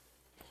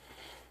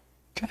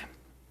 Okay.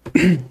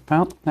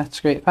 Well, that's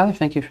great, Father.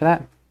 Thank you for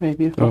that. Very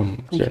beautiful.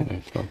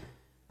 Certainly.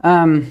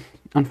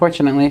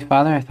 Unfortunately,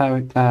 Father, I thought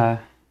it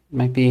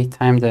might be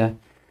time to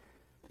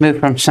move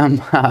from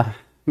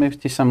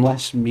move to some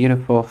less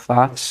beautiful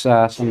thoughts,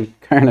 some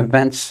current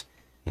events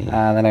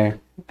that are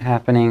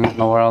happening in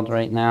the world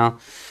right now.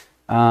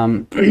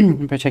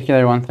 In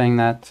particular, one thing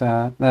that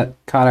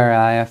caught our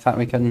eye, I thought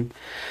we couldn't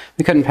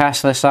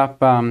pass this up.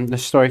 The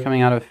story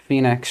coming out of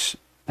Phoenix,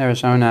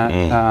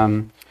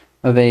 Arizona,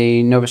 of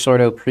a Novus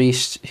Ordo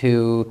priest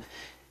who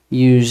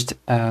used,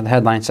 the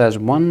headline says,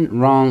 one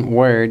wrong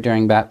word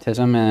during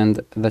baptism, and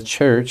the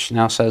church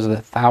now says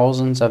that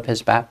thousands of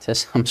his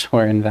baptisms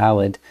were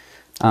invalid.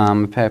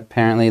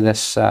 Apparently,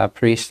 this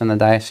priest in the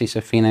Diocese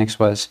of Phoenix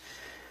was,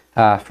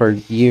 for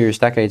years,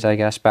 decades, I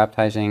guess,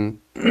 baptizing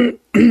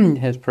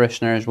his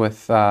parishioners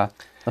with the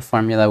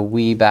formula,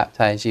 "We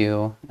baptize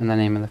you in the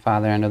name of the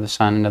Father, and of the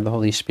Son, and of the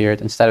Holy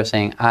Spirit," instead of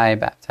saying, "I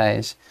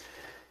baptize."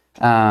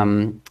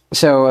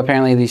 So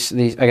apparently,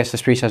 I guess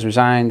this priest has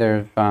resigned.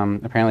 There are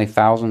apparently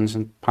thousands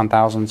upon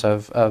thousands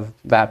of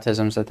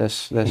baptisms that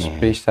this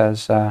priest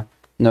has,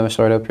 Novus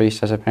Ordo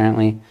priest has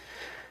apparently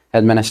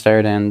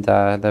administered, and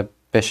the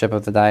bishop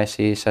of the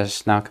diocese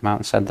has now come out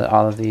and said that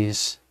all of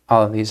these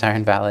are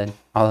invalid.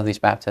 All of these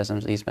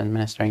baptisms he's been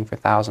ministering for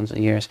thousands of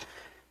years.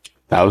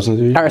 Thousands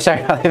of years? Or,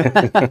 sorry,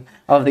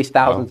 all of these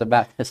thousands of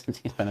baptisms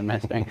he's been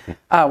administering.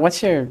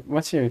 What's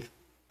your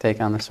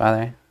take on this,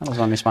 Father? How does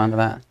one respond to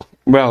that?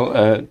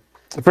 Well,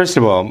 first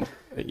of all,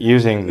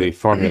 using the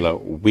formula,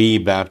 "We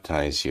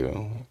baptize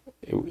you,"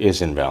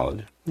 is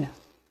invalid. Yeah.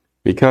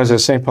 Because,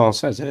 as St. Paul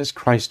says, it is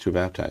Christ who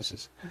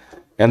baptizes.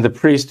 And the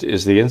priest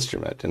is the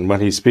instrument. And when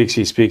he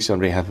speaks on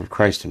behalf of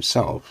Christ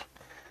himself.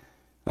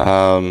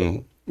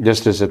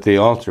 Just as at the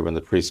altar, when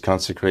the priest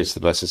consecrates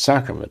the Blessed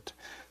Sacrament,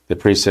 the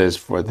priest says,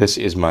 "For this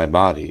is my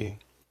body,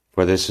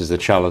 for this is the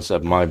chalice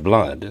of my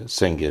blood,"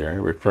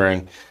 singular,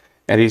 referring,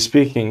 and he's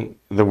speaking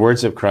the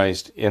words of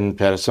Christ in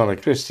persona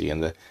Christi, in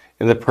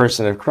the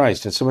person of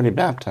Christ. And so when he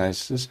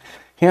baptizes,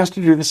 he has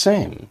to do the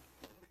same.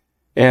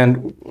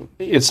 And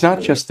it's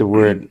not just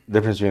the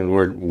difference between the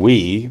word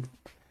 "we,"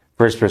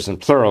 first person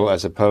plural,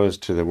 as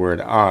opposed to the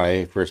word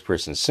 "I," first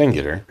person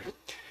singular.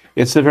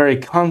 It's the very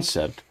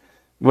concept.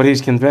 What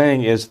he's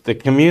conveying is the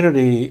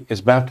community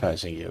is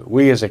baptizing you.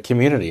 We as a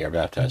community are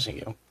baptizing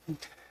you.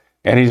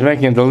 And he's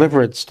making a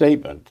deliberate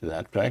statement to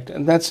that fact.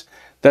 And that's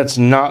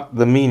not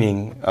the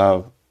meaning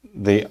of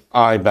the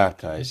 "I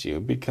baptize you,"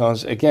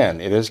 because, again,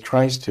 it is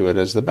Christ who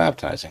is the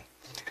baptizing.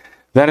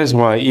 That is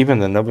why even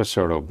the Novus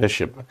Ordo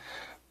bishop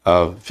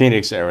of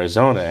Phoenix,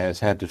 Arizona, has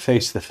had to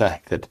face the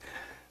fact that,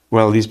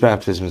 well, these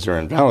baptisms are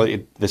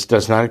invalid. This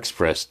does not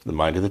express the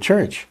mind of the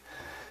church.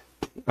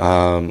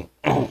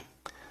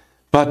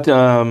 But,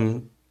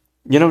 Tom,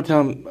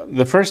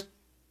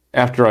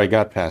 after I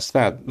got past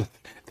that,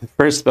 the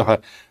first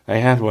thought I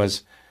had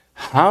was,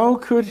 how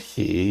could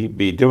he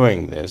be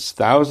doing this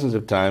thousands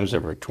of times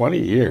over 20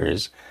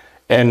 years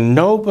and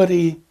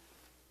nobody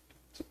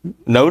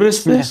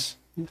noticed this?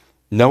 Yeah.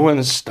 No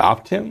one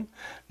stopped him?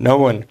 No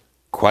one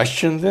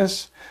questioned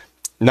this?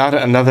 Not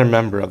another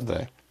member of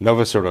the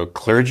Novus Ordo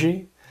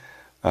clergy?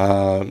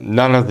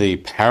 None of the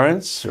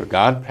parents or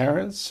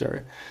godparents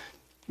or...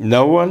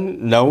 No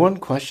one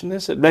questioned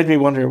this. It made me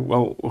wonder,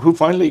 well, who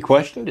finally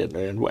questioned it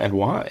and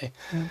why?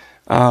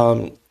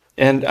 Mm.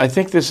 And I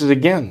think this is,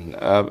 again,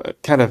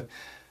 kind of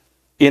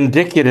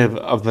indicative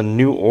of the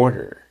new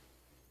order,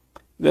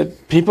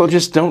 that people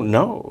just don't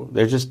know.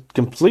 They're just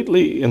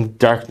completely in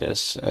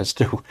darkness as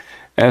to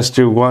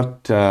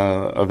what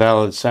a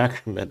valid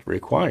sacrament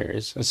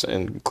requires,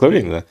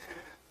 including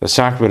the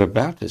sacrament of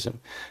baptism.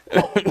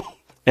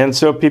 And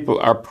so people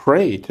are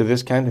prey to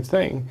this kind of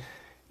thing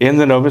in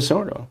the Novus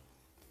Ordo.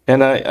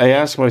 And I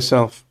ask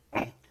myself,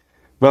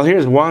 well,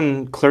 here's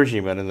one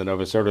clergyman in the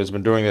Novus Ordo who's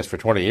been doing this for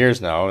 20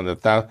 years now, and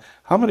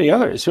how many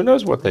others? Who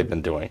knows what they've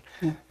been doing?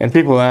 Yeah. And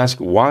people ask,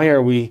 why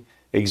are we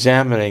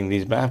examining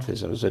these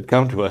baptisms that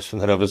come to us from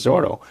the Novus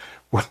Ordo?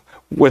 Well,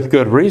 with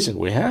good reason,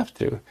 we have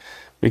to,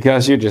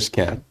 because you just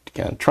can't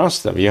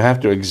trust them. You have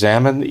to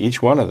examine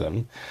each one of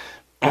them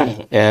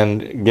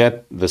and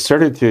get the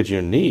certitude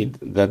you need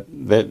that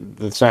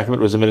the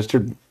sacrament was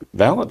administered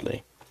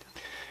validly.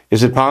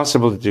 Is it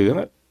possible to do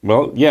that?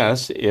 Well,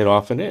 yes, it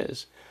often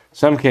is.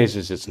 Some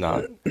cases it's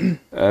not.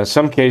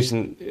 Some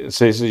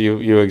cases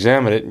you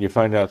examine it and you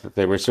find out that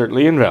they were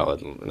certainly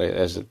invalid,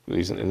 as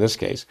in this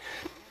case.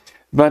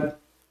 But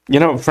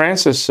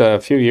Francis, a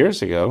few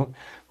years ago,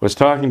 was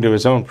talking to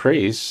his own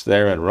priests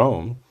there in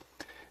Rome,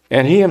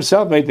 and he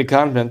himself made the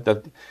comment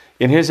that,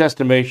 in his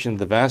estimation,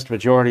 the vast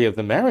majority of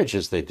the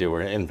marriages they do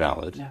are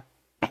invalid. Yeah.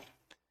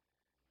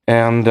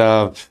 And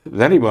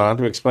then he went on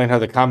to explain how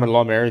the common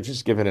law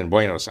marriages given in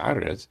Buenos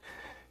Aires,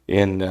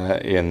 in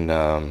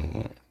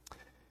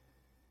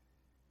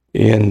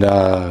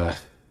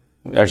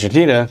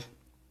Argentina,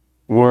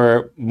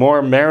 were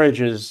more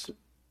marriages,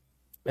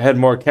 had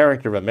more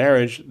character of a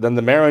marriage than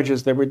the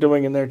marriages they were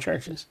doing in their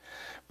churches,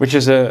 which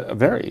is a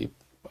very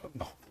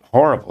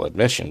horrible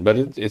admission. But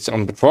it's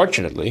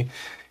unfortunately,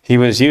 he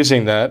was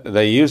using that,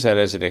 they use that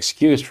as an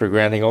excuse for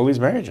granting all these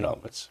marriage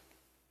annulments.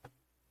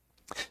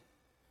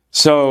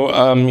 So,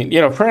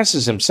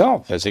 Francis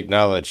himself has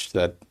acknowledged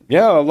that,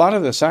 a lot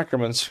of the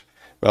sacraments,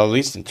 well, at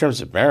least in terms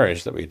of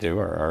marriage that we do,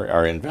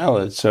 are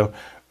invalid. So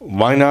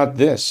why not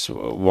this?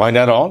 Why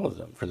not all of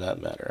them, for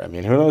that matter? I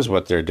mean, who knows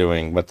what they're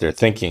doing, what they're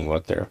thinking,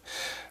 what they're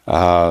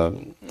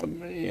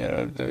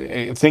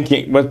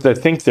thinking, what they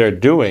think they're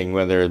doing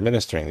when they're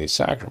administering these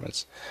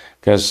sacraments,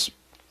 because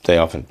they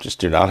often just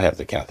do not have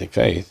the Catholic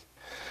faith.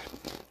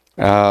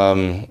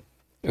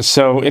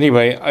 So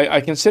anyway,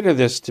 I consider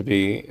this to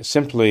be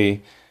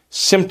simply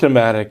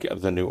symptomatic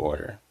of the new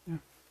order. Yeah.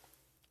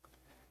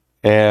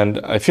 And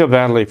I feel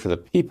badly for the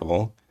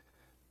people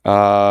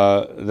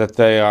that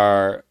they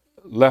are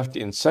left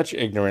in such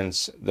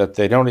ignorance that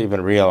they don't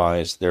even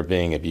realize they're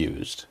being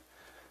abused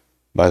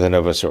by the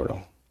Novus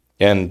Ordo.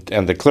 And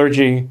the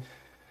clergy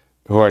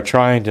who are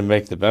trying to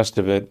make the best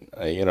of it,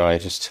 I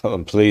just tell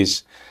them,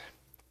 please,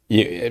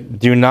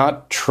 do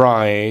not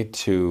try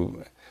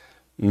to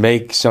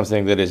make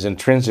something that is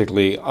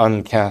intrinsically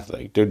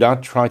un-Catholic. Do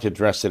not try to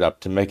dress it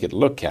up to make it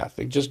look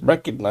Catholic. Just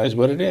recognize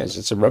what it is.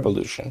 It's a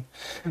revolution.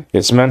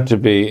 It's meant to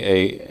be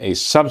a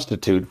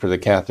substitute for the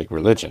Catholic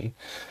religion,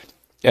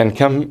 and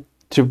come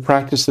to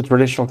practice the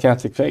traditional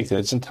Catholic faith in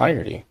its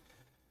entirety.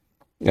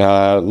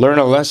 Learn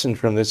a lesson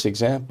from this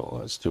example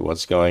as to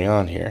what's going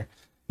on here.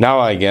 Now,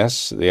 I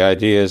guess, the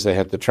idea is they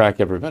have to track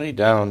everybody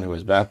down who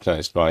was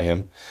baptized by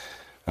him,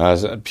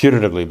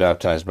 putatively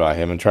baptized by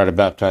him, and try to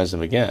baptize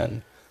them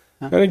again.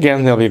 And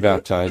again, they'll be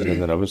baptized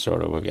in the Novus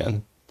Ordo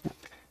again.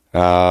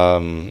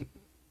 But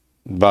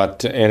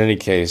in any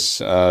case,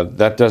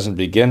 that doesn't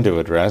begin to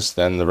address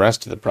then the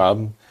rest of the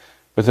problem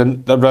with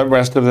the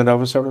rest of the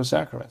Novus Ordo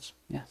sacraments.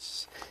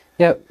 Yes.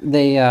 Yeah,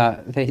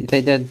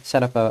 they did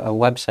set up a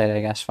website, I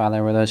guess,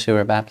 Father, where those who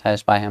were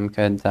baptized by him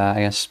could,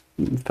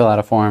 fill out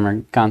a form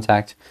or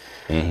contact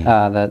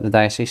the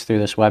diocese through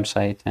this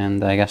website,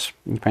 and I guess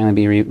apparently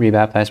be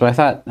rebaptized. But I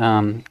thought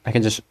I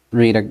could just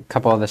read a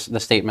couple of the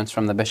statements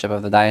from the bishop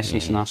of the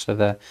diocese and also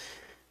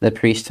the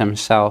priest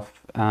himself.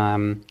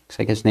 Looks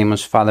like his name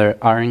was Father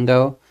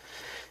Aringo,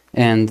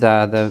 and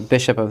the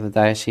bishop of the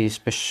diocese,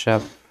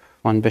 Bishop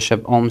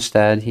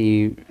Olmsted,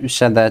 he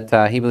said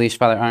that he believes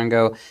Father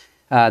Aringo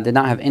did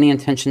not have any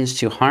intentions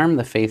to harm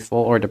the faithful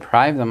or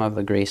deprive them of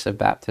the grace of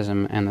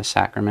baptism and the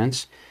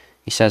sacraments.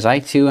 He says, I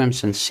too am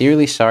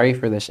sincerely sorry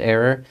for this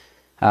error,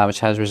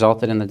 which has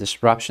resulted in the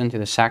disruption to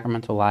the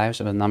sacramental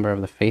lives of a number of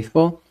the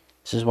faithful.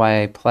 This is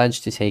why I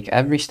pledge to take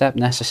every step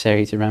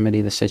necessary to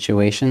remedy the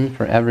situation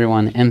for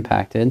everyone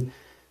impacted.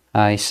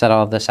 He said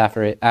all of this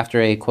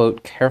after a,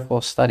 quote,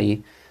 careful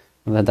study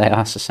of the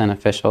diocesan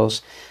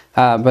officials.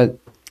 But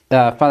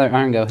Father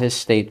Aringo, his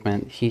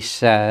statement, he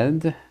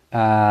said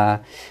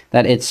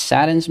that it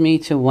saddens me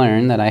to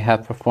learn that I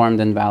have performed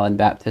invalid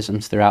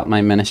baptisms throughout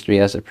my ministry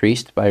as a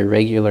priest by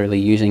regularly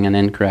using an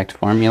incorrect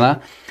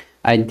formula.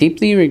 I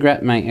deeply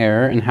regret my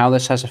error and how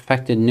this has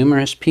affected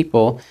numerous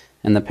people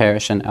in the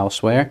parish and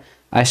elsewhere.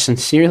 I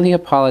sincerely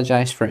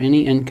apologize for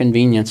any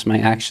inconvenience my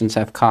actions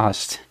have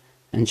caused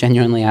and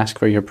genuinely ask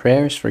for your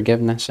prayers,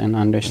 forgiveness, and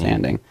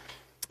understanding.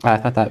 I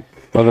thought that...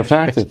 Well, the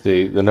fact that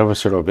the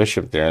Novus Ordo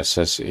bishop there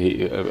says,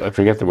 I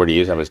forget the word he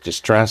used, I was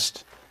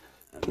distressed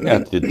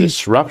at the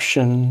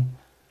disruption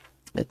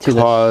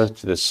caused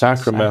to the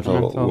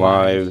sacramental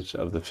lives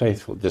of the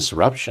faithful.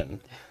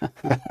 Disruption.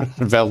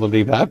 Failed to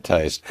be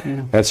baptized.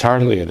 Yeah. That's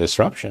hardly a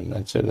disruption.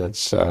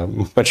 That's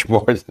much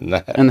more than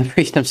that. And the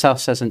priest himself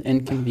says an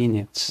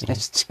inconvenience. I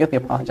sincerely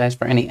apologize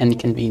for any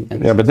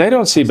inconvenience. Yeah, but they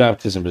don't see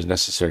baptism as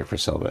necessary for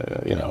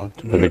salvation,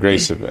 for the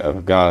grace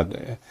of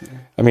God.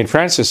 I mean,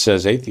 Francis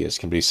says atheists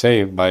can be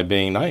saved by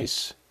being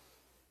nice,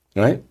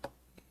 right?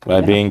 By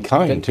being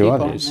kind to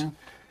others. Yeah.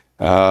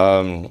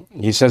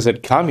 He says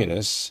that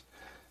communists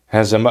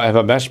have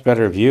a much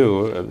better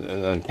view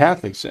than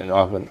Catholics, and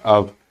often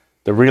of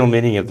the real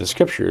meaning of the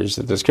Scriptures.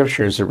 That the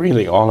Scriptures are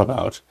really all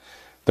about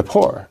the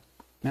poor,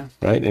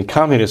 right? And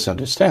communists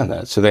understand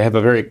that, so they have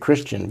a very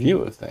Christian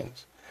view of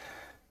things.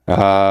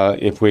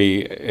 If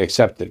we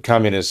accept that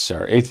communists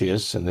are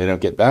atheists and they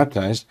don't get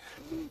baptized,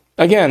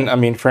 again, I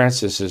mean,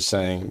 Francis is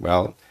saying,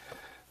 well,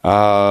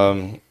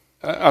 so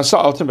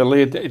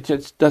ultimately it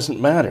just doesn't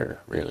matter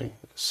really.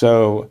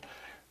 So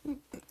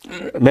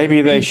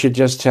maybe they should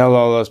just tell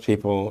all those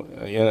people,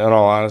 in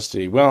all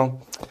honesty,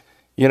 well,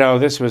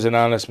 this was an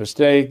honest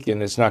mistake,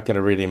 and it's not going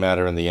to really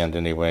matter in the end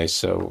anyway,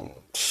 so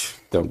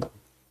don't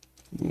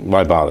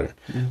why bother?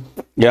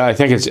 Yeah,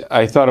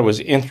 I thought it was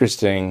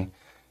interesting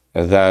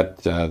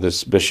that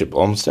this Bishop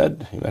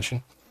Olmsted, you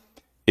mentioned,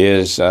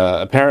 is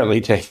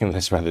apparently taking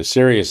this rather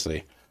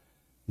seriously.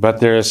 But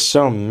there are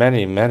so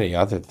many, many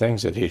other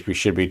things that we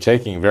should be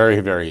taking very,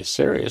 very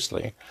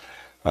seriously.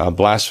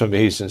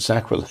 Blasphemies and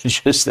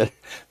sacrileges that are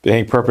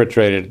being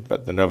perpetrated by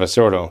the Novus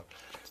Ordo.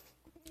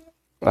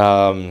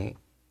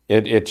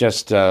 It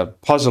just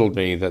puzzled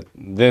me that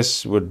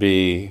this would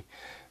be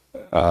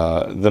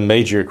the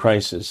major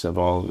crisis of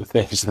all the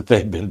things that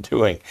they've been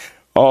doing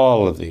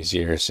all of these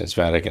years since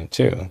Vatican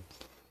II.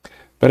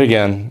 But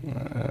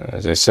again,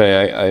 as I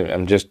say,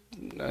 I'm just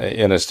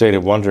in a state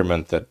of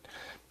wonderment that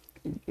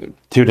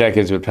 2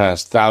 decades would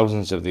pass,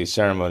 thousands of these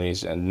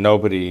ceremonies, and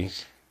nobody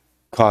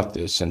caught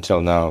this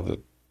until now that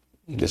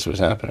this was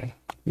happening.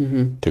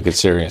 Took it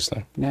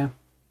seriously. Yeah.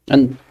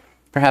 And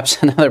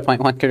perhaps another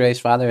point one could raise,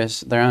 Father,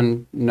 is their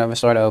own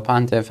Novus Ordo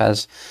pontiff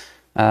has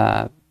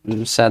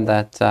said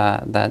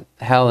that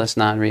hell is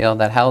not real,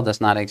 that hell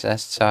does not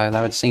exist. So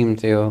that would seem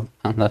to,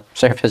 on the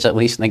surface at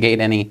least, negate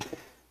any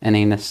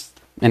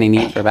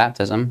need for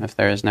baptism if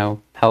there is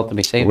no hell to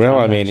be saved. Well,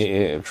 I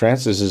mean,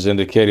 Francis has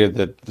indicated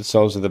that the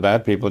souls of the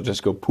bad people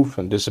just go poof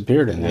and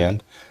disappeared in the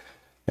end,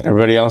 and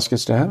everybody else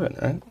gets to heaven,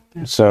 right?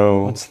 Yeah.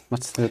 So,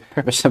 what's the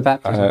purpose of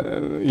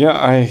baptism?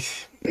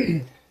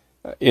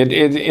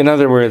 In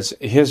other words,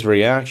 his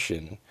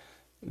reaction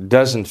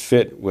doesn't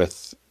fit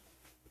with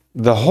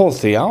the whole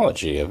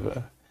theology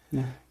of,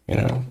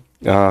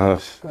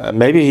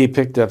 maybe he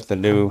picked up the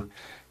new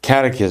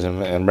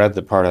catechism and read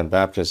the part on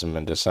baptism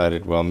and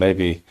decided, well,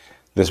 maybe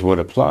this would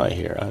apply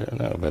here. I don't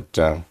know. But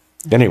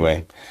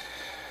anyway,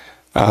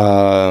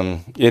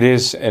 it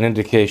is an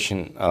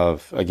indication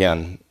of,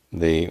 again,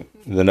 the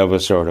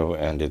Novus Ordo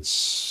and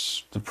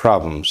the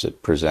problems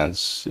it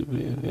presents.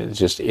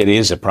 It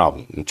is a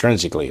problem.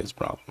 Intrinsically, it's a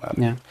problem.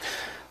 Yeah.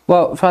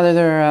 Well, Father,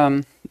 there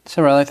are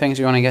several other things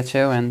we want to get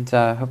to, and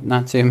hope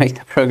not to make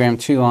the program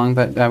too long,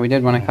 but we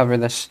did want to cover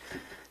this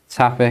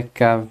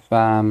topic of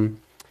some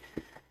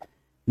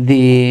of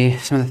the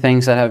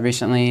things that have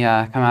recently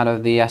come out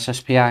of the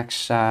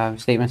SSPX,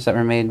 statements that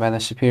were made by the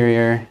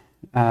Superior,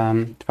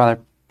 Father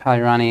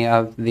Pagliarani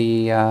of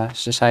the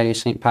Society of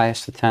St.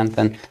 Pius X,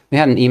 and we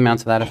had an email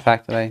to that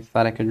effect that I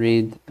thought I could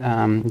read,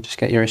 just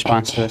get your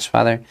response to this,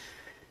 Father.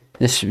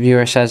 This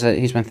viewer says that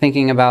he's been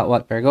thinking about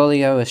what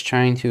Bergoglio is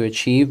trying to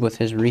achieve with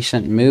his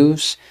recent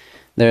moves.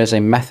 There is a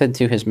method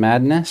to his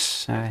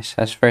madness. He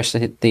says first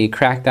that the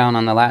crackdown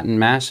on the Latin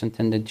Mass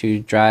intended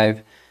to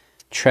drive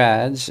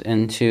trads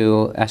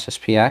into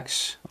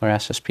SSPX or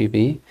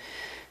SSPB.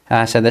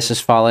 Said this is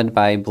followed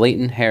by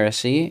blatant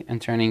heresy and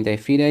turning de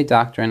fide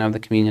doctrine of the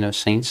communion of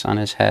saints on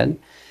his head.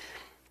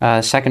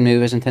 Second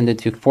move is intended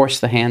to force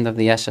the hand of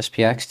the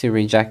SSPX to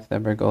reject the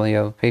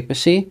Bergoglio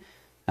papacy,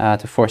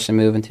 to force a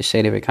move into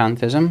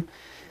sedevacantism.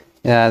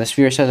 This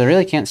viewer says, I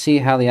really can't see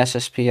how the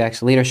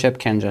SSPX leadership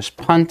can just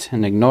punt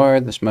and ignore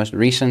this most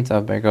recent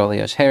of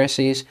Bergoglio's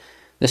heresies.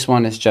 This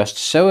one is just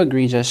so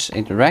egregious,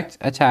 a direct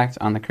attack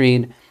on the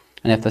creed,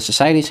 and if the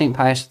Society of St.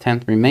 Pius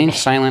X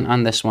remains silent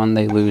on this one,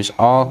 they lose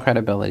all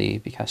credibility,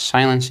 because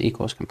silence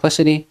equals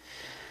complicity.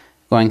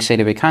 Going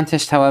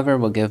sedevacantist, however,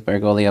 will give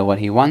Bergoglio what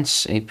he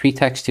wants, a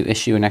pretext to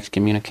issue an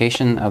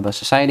excommunication of the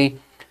Society.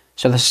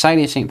 So the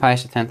Society of St.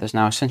 Pius X is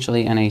now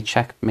essentially in a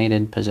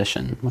checkmated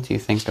position. What do you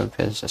think of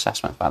his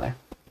assessment, Father?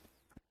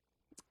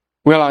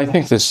 Well, I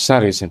think the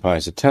Society of St.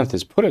 Pius X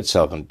has put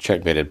itself in a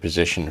checkmated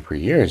position for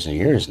years and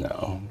years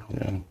now.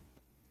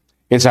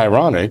 It's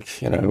ironic,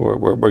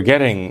 we're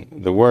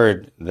getting the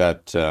word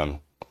that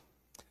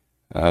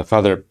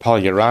Father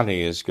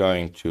Pagliarani is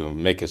going to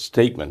make a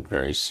statement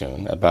very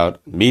soon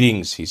about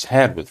meetings he's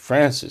had with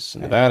Francis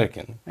in the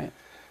Vatican. Right.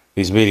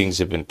 These meetings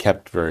have been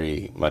kept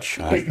very much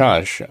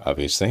hush-hush,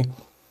 obviously.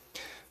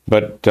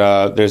 But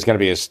there's going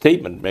to be a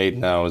statement made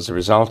now as a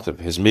result of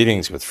his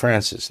meetings with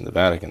Francis in the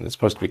Vatican that's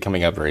supposed to be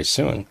coming up very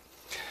soon.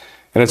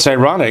 And it's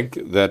ironic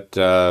that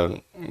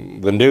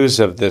the news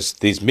of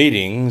these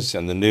meetings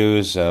and the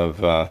news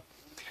of the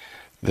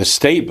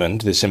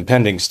statement, this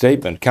impending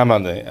statement, come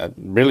on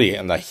really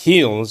on the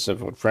heels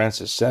of what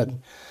Francis said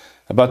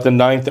about the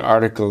 9th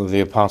article of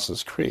the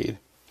Apostles' Creed,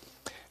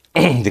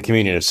 the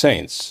communion of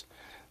saints.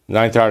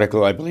 9th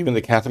article, I believe in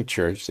the Catholic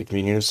Church, the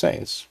communion of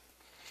saints.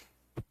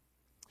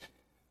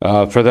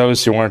 For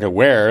those who aren't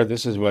aware,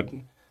 this is what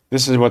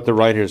the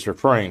writer is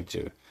referring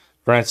to.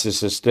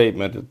 Francis's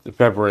statement,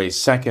 February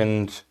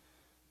 2nd,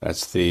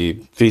 that's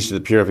the Feast of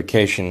the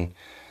Purification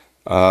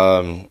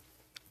audience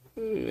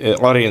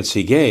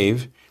he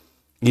gave.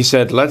 He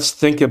said, let's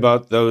think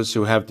about those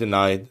who have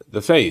denied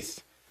the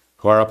faith,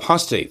 who are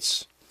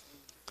apostates,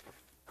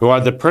 who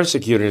are the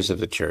persecutors of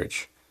the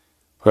church,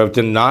 who have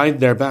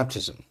denied their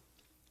baptism.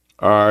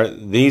 Are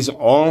these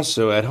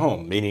also at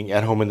home, meaning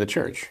at home in the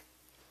church?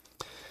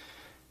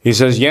 He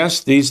says, yes,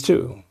 these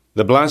too.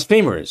 The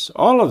blasphemers,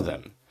 all of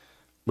them.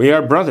 We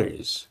are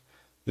brothers.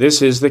 This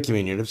is the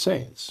communion of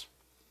saints.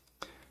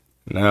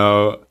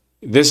 Now,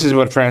 this is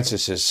what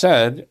Francis has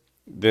said.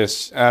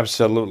 This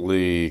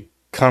absolutely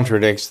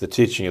contradicts the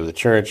teaching of the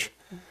church,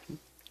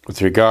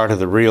 with regard to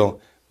the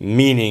real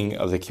meaning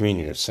of the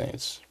communion of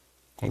saints.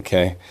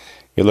 Okay?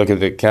 You look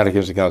at the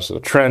Catechism of the Council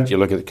of Trent, you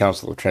look at the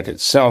Council of Trent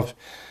itself,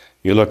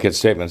 you look at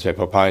statements by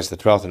Pope Pius XII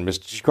and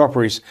Mysticis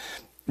Corporis,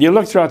 you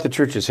look throughout the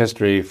Church's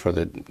history for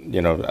the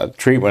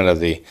treatment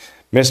of the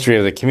mystery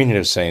of the communion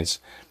of saints,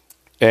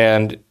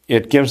 and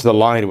it gives the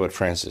lie to what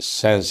Francis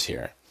says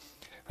here.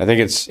 I think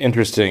it's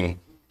interesting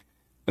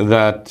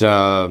that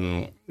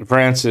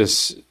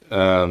Francis,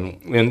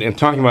 in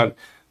talking about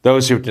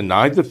those who've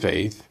denied the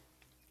faith,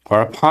 who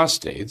are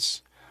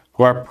apostates,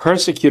 who are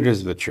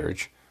persecutors of the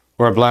Church,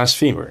 who are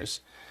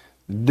blasphemers,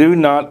 do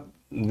not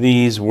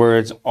these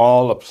words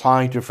all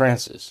apply to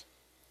Francis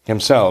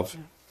himself?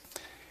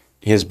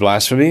 His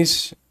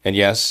blasphemies, and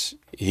yes,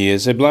 he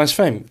is a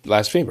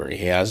blasphemer.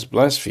 He has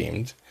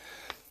blasphemed.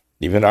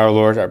 Even our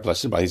Lord, our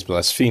blessed body, he's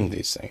blasphemed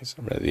these things,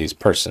 these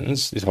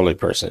persons, these holy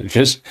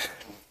personages,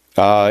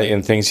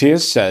 in things he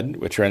has said,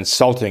 which are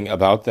insulting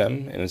about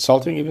them and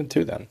insulting even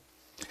to them.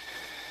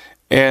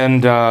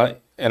 And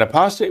an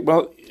apostate,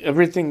 well,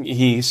 everything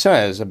he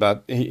says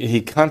about,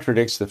 he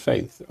contradicts the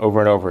faith over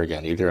and over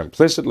again, either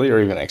implicitly or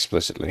even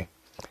explicitly,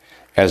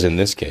 as in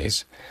this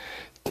case.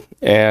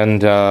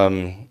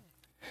 And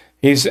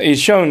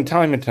he's shown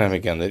time and time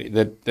again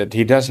that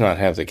he does not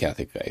have the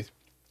Catholic faith.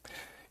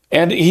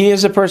 And he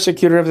is a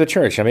persecutor of the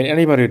Church. I mean,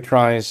 anybody who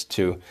tries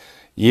to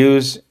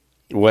use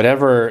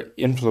whatever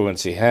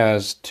influence he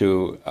has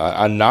to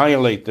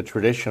annihilate the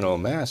traditional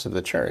Mass of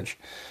the Church,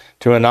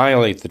 to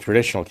annihilate the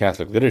traditional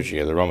Catholic liturgy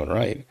of the Roman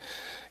Rite,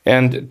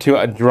 and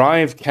to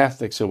drive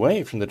Catholics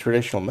away from the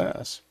traditional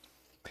Mass,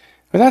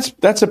 well,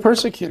 that's a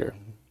persecutor.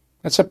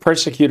 That's a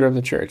persecutor of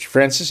the Church.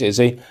 Francis is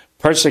a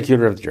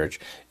persecutor of the Church,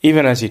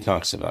 even as he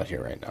talks about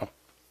here right now.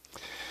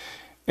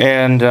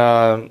 And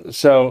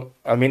so,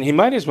 I mean, he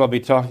might as well be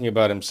talking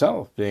about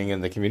himself being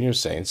in the communion of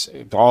saints.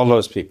 All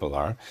those people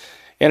are.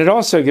 And it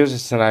also gives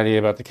us an idea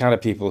about the kind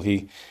of people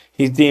he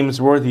deems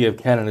worthy of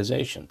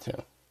canonization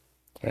too,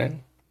 right?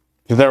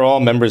 Because they're all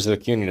members of the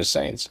communion of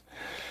saints.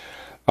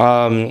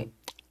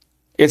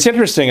 It's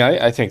interesting,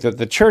 I think, that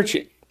the Church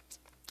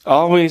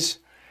always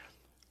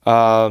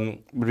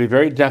would be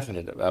very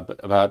definite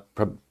about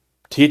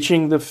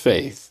teaching the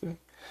faith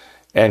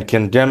and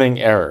condemning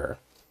error.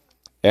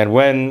 And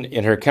when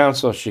in her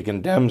council she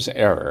condemns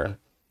error,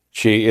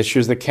 she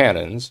issues the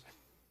canons,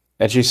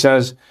 and she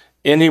says,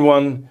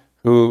 anyone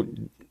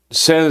who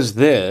says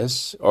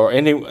this, or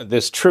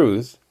this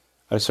truth,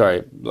 I'm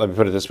sorry, let me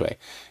put it this way,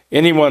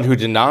 anyone who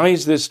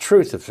denies this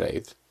truth of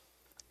faith,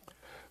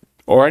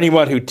 or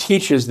anyone who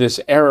teaches this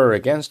error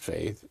against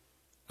faith,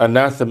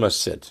 anathema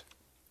sit,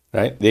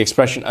 right? The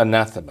expression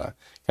anathema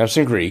comes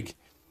from Greek,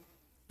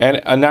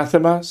 and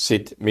anathema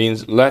sit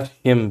means let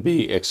him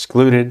be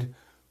excluded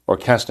or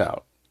cast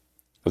out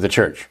of the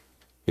Church.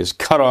 He is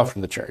cut off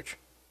from the Church,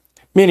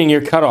 meaning you're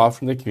cut off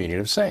from the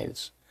communion of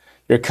saints.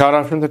 You're cut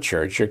off from the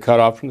Church, you're cut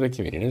off from the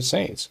communion of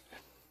saints.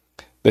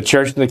 The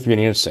Church and the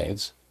communion of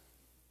saints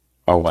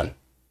are one.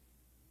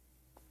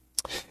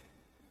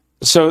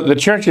 So the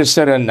Church has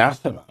said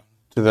anathema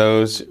to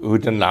those who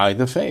deny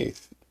the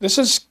faith. This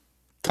is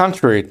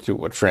contrary to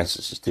what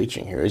Francis is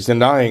teaching here. He's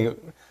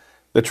denying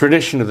the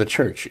tradition of the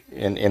Church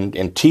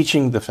in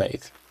teaching the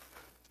faith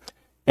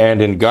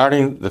and in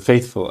guarding the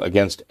faithful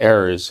against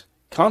errors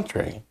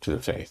contrary to the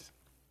faith.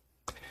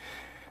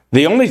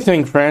 The only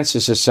thing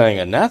Francis is saying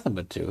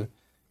anathema to,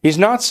 he's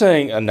not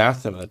saying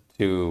anathema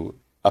to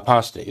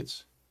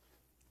apostates,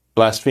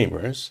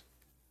 blasphemers,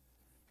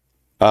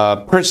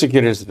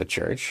 persecutors of the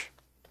Church.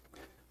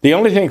 The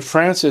only thing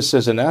Francis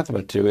says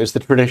anathema to is the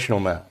traditional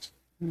Mass.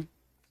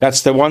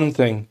 That's the one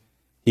thing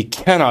he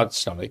cannot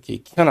stomach, he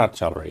cannot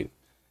tolerate,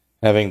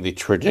 having the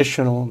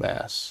traditional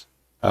Mass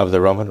of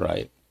the Roman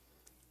Rite.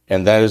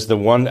 And that is the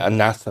one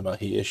anathema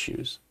he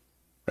issues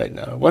right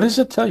now. What does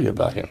it tell you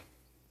about him?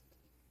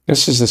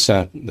 This is the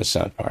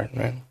sad part,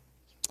 right?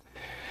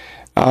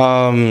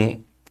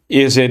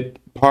 Is it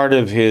part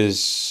of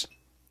his,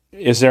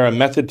 is there a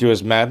method to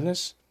his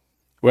madness?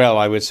 Well,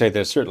 I would say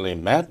there's certainly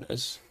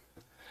madness.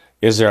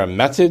 Is there a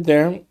method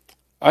there?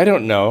 I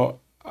don't know.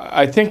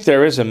 I think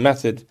there is a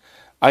method.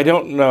 I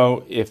don't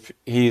know if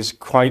he's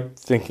quite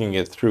thinking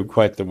it through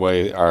quite the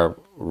way our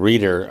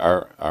reader,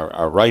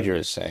 our writer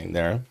is saying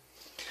there.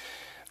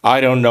 I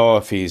don't know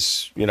if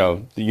he's,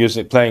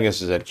 playing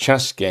this as a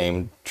chess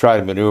game, try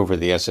to maneuver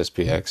the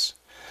SSPX,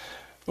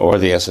 or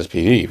the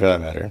SSPV for that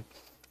matter,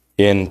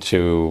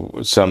 into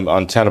some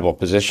untenable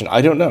position.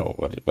 I don't know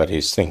what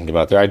he's thinking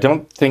about there. I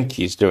don't think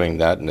he's doing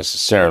that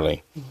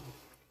necessarily.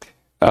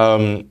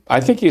 I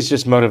think he's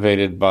just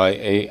motivated by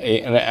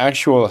an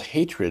actual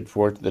hatred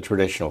for the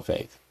traditional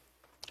faith.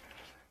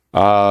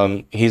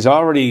 He's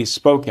already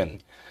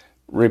spoken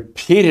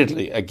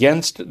repeatedly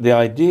against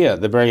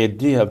the very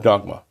idea of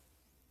dogma,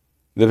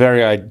 the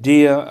very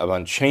idea of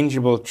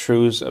unchangeable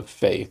truths of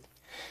faith.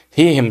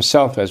 He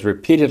himself has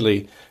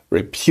repeatedly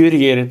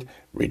repudiated,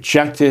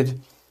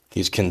 rejected,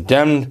 he's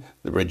condemned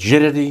the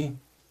rigidity,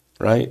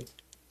 right,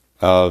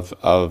 of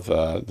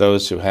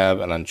those who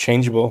have an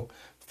unchangeable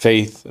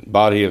faith,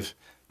 body of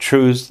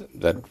truths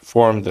that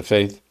form the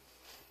faith.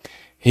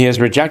 He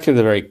has rejected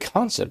the very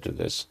concept of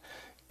this.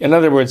 In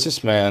other words,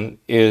 this man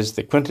is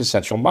the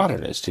quintessential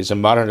modernist. He's a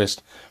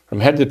modernist from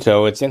head to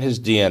toe. It's in his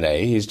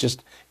DNA.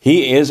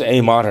 He is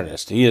a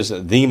modernist. He is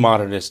the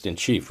modernist in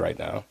chief right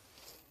now.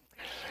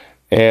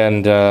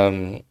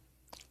 And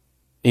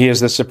he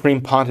is the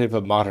supreme pontiff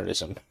of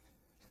modernism.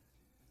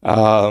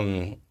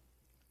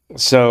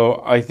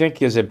 So I think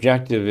his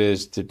objective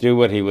is to do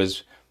what he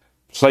was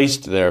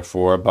placed there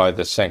for by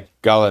the St.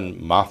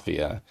 Gallen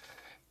Mafia.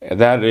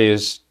 That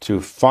is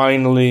to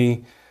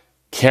finally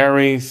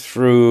carry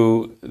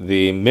through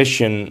the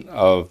mission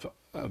of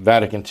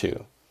Vatican II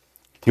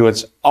to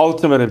its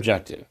ultimate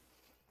objective.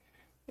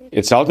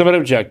 Its ultimate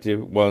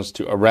objective was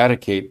to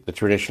eradicate the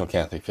traditional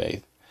Catholic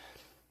faith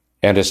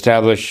and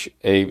establish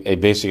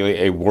basically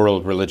a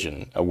world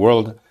religion, a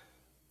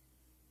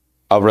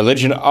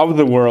religion of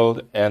the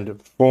world and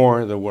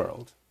for the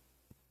world,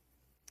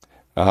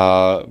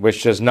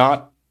 which does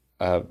not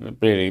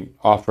really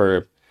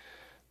offer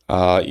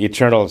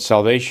eternal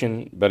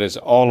salvation, but is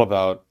all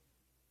about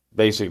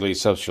basically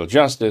social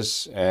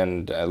justice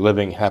and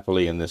living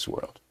happily in this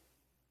world.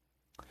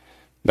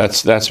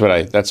 That's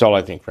all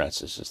I think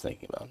Francis is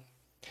thinking about.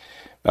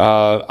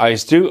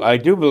 I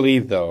do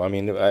believe, though. I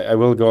mean, I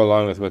will go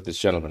along with what this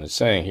gentleman is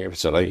saying here.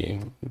 So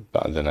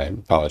then I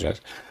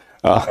apologize.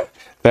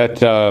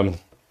 That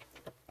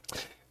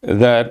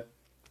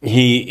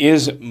he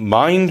is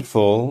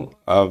mindful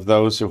of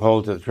those who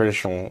hold to the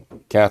traditional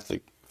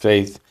Catholic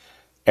faith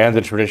and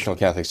the traditional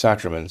Catholic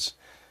sacraments,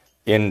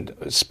 in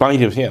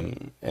spite of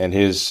him and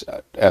his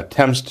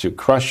attempts to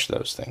crush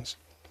those things.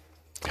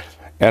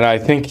 And I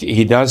think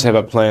he does have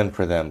a plan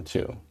for them,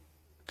 too.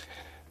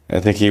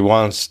 I think he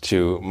wants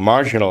to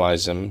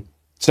marginalize them.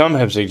 Some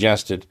have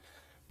suggested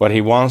what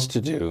he wants to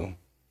do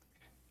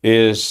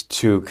is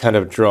to kind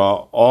of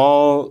draw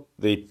all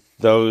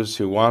those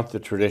who want the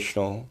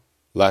traditional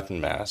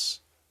Latin Mass,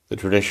 the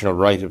traditional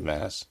rite of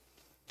Mass,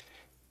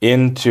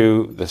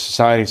 into the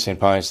Society of St.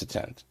 Pius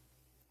X,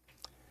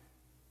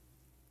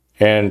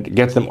 and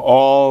get them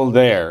all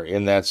there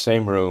in that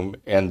same room,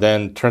 and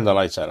then turn the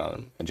lights out on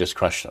them and just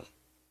crush them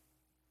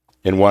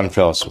in one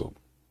fell swoop.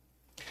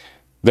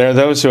 There are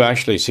those who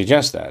actually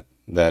suggest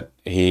that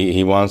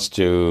he wants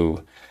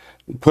to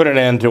put an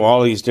end to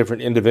all these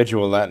different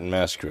individual Latin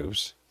Mass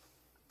groups,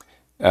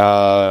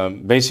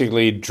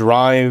 basically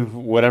drive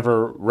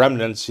whatever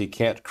remnants he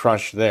can't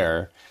crush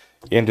there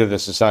into the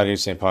Society of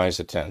St. Pius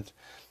X,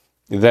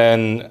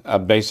 then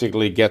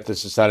basically get the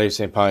Society of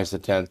St. Pius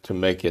X to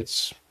make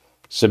its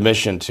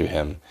submission to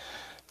him,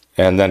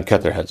 and then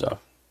cut their heads off.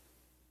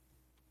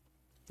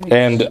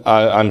 And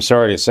I'm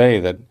sorry to say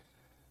that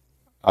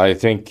I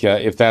think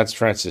if that's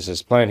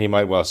Francis's plan, he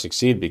might well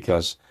succeed,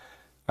 because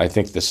I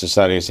think the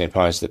Society of St.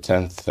 Pius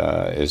X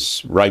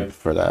is ripe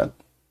for that,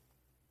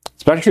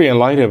 especially in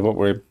light of what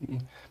we're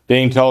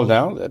being told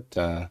now,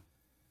 that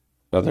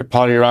Brother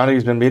Pagliarani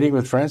has been meeting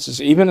with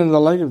Francis, even in the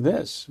light of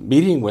this,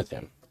 meeting with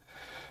him.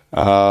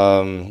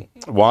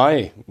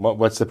 Why?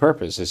 What's the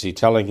purpose? Is he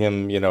telling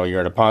him, you're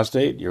an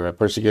apostate, you're a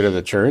persecutor of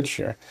the church,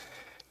 or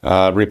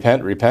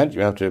repent,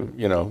 you have to,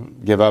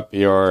 give up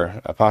your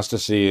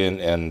apostasy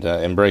and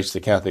embrace the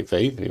Catholic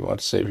faith if you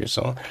want to save your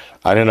soul?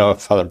 I don't know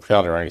if Father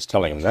Pagliarani is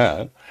telling him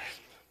that.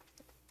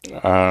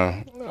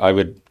 I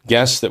would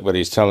guess that what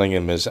he's telling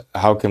him is,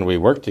 how can we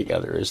work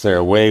together? Is there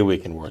a way we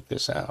can work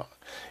this out?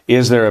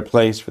 Is there a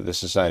place for the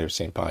Society of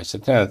St. Pius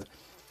X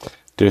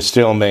to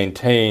still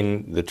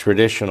maintain the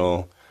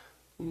traditional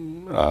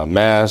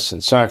Mass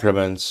and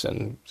sacraments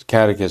and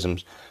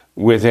catechisms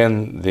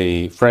within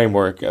the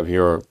framework of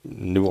your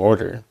new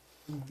order?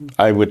 Mm-hmm.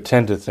 I would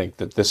tend to think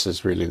that this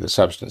is really the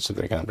substance of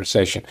the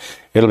conversation.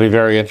 It'll be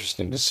very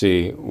interesting to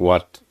see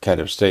what kind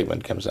of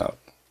statement comes out.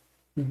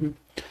 Mm-hmm.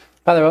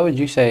 Father, what would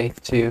you say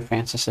to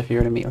Francis if you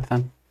were to meet with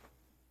him?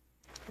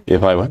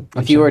 If I what?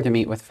 If you were to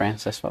meet with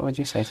Francis, what would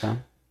you say to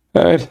him?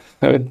 I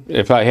would,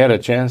 if I had a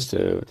chance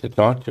to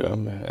talk to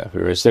him, if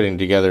we were sitting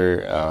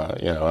together,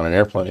 on an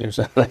airplane or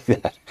something like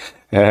that,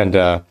 and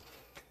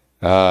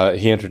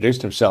he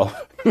introduced himself,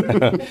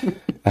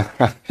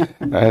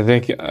 I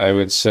think I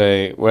would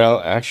say, well,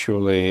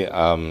 actually,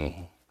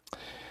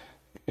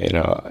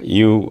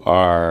 you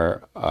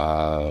are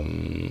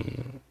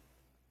an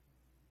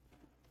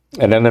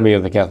enemy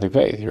of the Catholic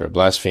faith. You're a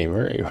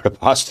blasphemer. You're an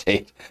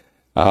apostate.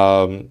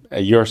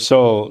 Your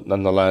soul,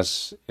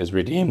 nonetheless, is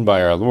redeemed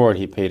by our Lord.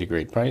 He paid a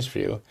great price for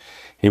you.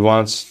 He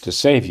wants to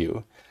save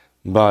you,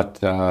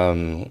 but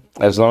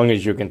as long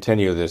as you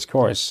continue this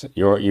course,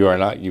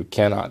 you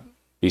cannot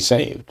be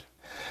saved.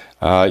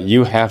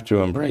 You have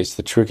to embrace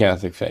the true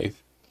Catholic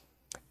faith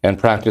and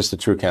practice the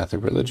true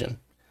Catholic religion,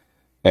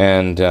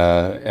 and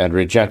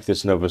reject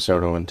this Novus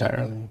Ordo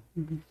entirely.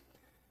 Mm-hmm.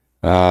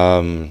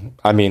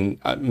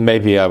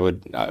 Maybe I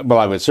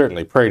would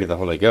certainly pray to the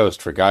Holy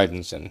Ghost for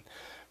guidance and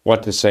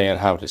what to say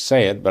and how to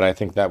say it, but I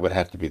think that would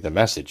have to be the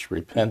message.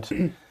 Repent.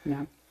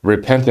 Yeah.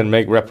 Repent and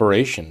make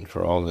reparation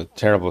for all the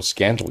terrible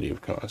scandal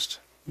you've caused.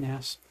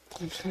 Yes,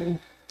 absolutely.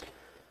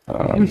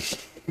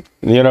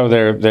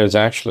 There's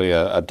actually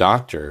a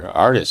doctor,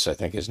 Artis, I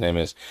think his name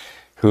is,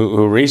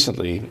 who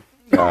recently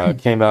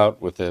came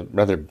out with a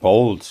rather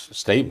bold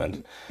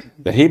statement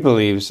that he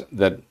believes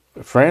that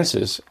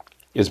Francis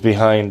is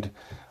behind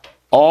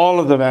all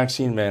of the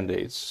vaccine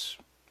mandates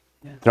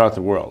throughout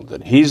the world,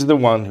 that he's the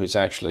one who's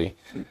actually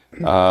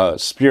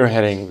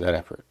spearheading that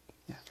effort.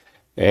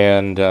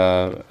 And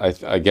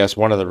I guess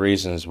one of the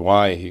reasons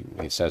why he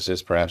says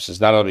this perhaps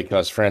is not only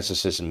because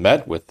Francis has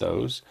met with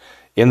those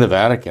in the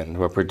Vatican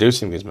who are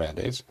producing these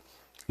mandates,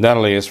 not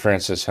only has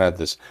Francis had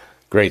this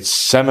great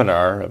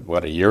seminar,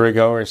 a year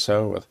ago or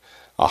so, with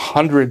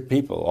 100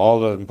 people,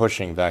 all of them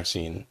pushing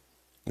vaccines.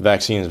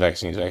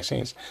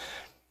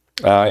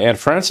 And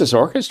Francis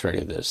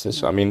orchestrated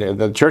this. I mean,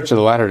 the Church of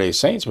the Latter-day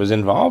Saints was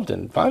involved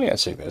in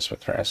financing this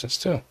with Francis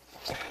too.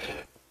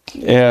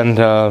 And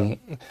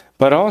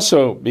but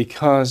also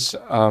because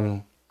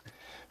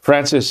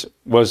Francis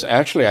was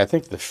actually, I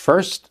think, the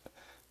first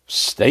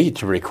state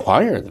to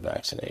require the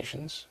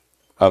vaccinations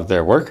of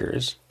their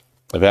workers,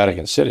 the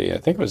Vatican City. I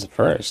think it was the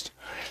first.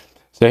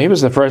 So he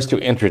was the first to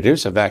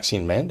introduce a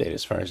vaccine mandate,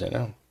 as far as I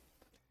know.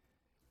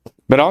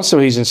 But also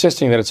he's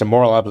insisting that it's a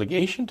moral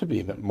obligation to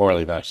be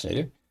morally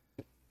vaccinated.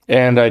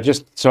 And I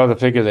just saw the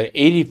figure that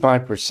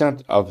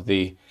 85% of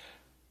the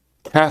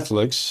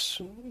Catholics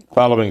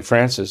following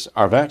Francis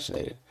are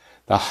vaccinated.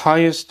 The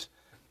highest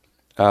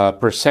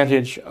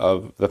percentage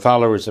of the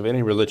followers of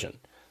any religion,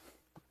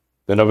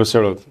 the Novus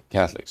Ordo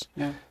Catholics,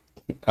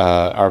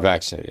 are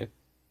vaccinated.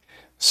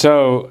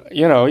 So,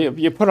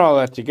 you put all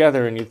that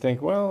together and you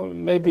think, well,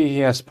 maybe he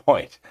has a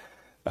point.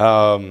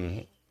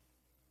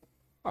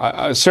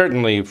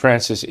 Certainly,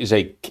 Francis is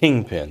a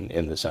kingpin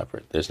in this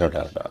effort. There's no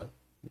doubt about it.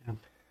 Yeah.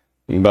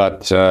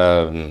 But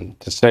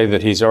to say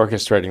that he's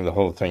orchestrating the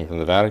whole thing from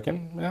the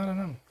Vatican, I don't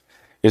know.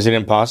 Is it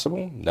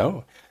impossible?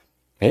 No.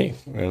 Hey,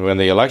 when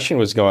the election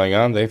was going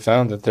on, they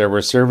found that there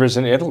were servers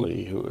in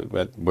Italy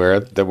that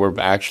were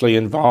actually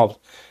involved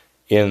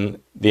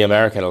in the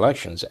American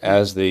elections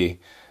as the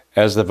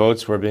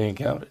votes were being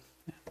counted,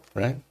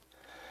 right?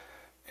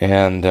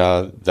 And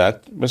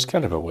that was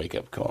kind of a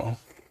wake-up call.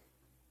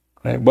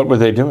 Right? What were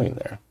they doing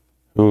there?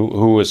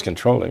 Who was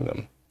controlling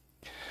them?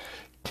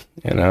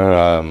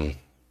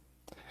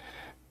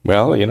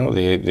 Well,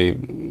 the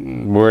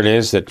word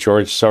is that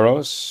George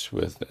Soros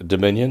with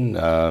Dominion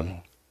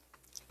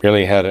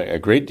really had a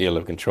great deal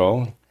of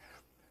control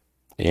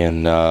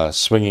in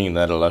swinging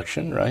that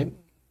election, right?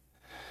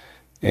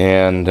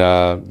 And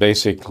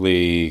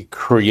basically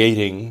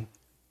creating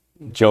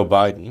Joe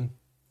Biden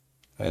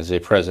as a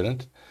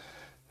president.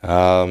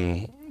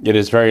 It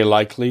is very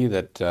likely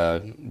that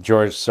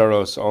George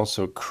Soros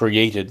also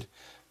created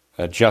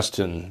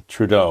Justin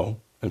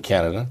Trudeau in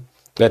Canada,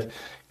 that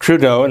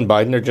Trudeau and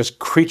Biden are just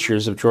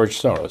creatures of George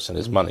Soros and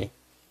his money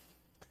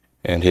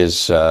and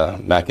his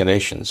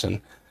machinations.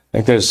 And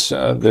I think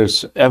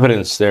there's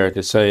evidence there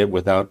to say it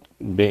without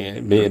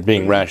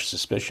being rash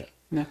suspicion,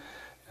 to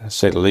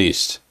say the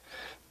least.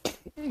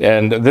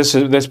 And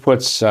this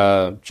puts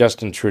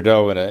Justin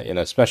Trudeau in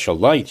a special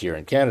light here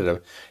in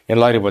Canada, in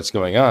light of what's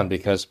going on,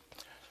 because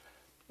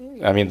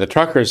I mean, the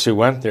truckers who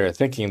went there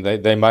thinking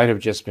they might have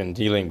just been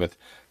dealing with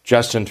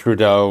Justin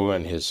Trudeau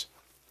and his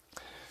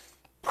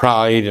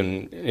pride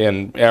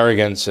and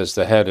arrogance as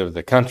the head of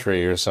the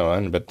country or so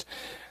on. But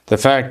the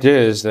fact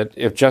is that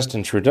if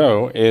Justin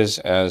Trudeau is,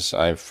 as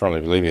I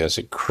firmly believe he is,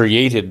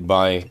 created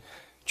by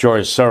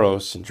George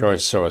Soros and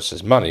George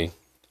Soros's money,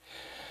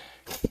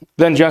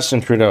 then Justin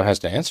Trudeau has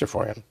to answer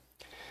for him.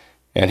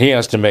 And he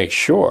has to make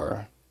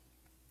sure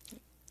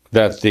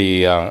that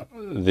the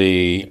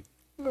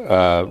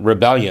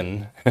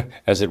rebellion,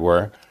 as it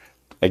were,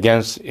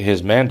 against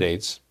his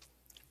mandates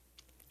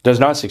does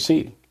not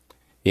succeed.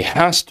 He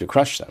has to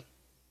crush them.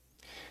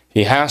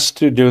 He has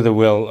to do the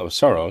will of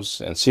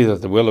Soros and see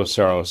that the will of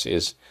Soros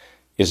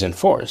is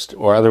enforced,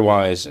 or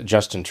otherwise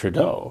Justin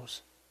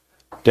Trudeau's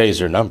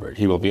days are numbered.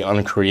 He will be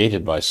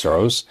uncreated by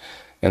Soros,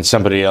 and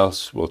somebody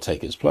else will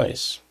take his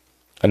place,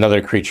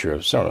 another creature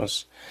of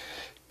Soros.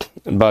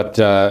 But,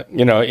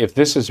 if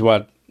this is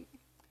what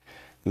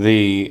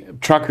the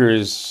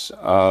truckers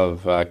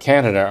of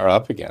Canada are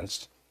up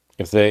against,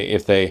 if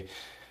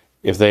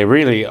they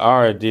really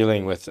are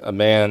dealing with a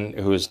man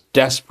who is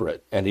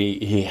desperate and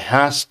he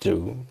has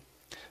to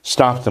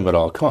stop them at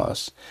all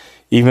costs,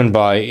 even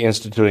by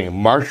instituting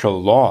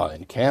martial law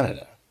in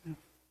Canada,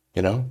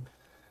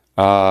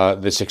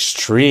 this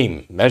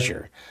extreme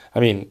measure. I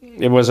mean,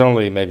 it was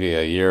only maybe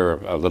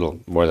a little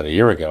more than a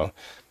year ago,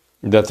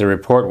 that the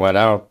report went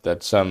out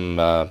that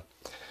some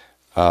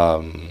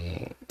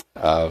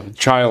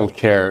child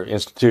care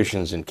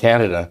institutions in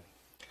Canada,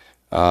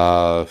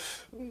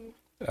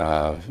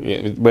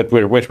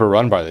 which were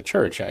run by the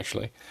church,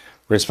 actually,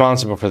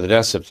 responsible for the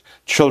deaths of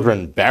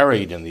children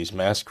buried in these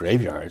mass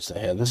graveyards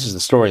they had. This is the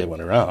story that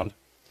went around.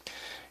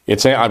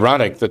 It's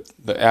ironic that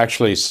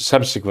actually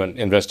subsequent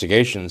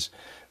investigations,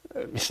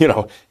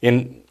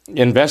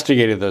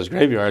 investigated those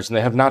graveyards, and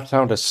they have not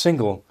found a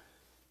single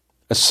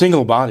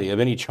body of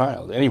any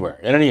child anywhere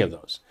in any of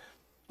those.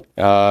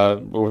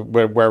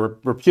 Where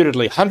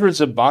reputedly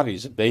hundreds of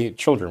bodies of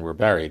children were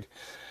buried.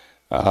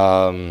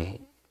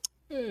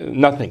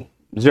 Nothing,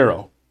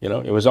 zero, You know,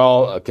 it was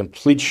all a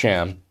complete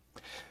sham.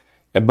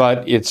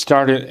 But it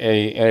started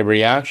a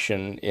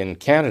reaction in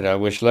Canada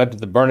which led to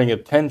the burning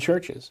of 10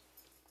 churches,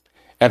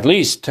 at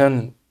least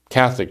 10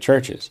 Catholic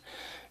churches.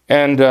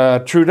 And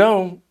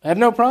Trudeau had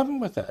no problem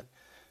with that.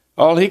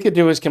 All he could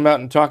do is come out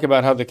and talk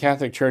about how the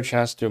Catholic Church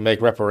has to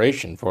make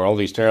reparation for all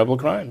these terrible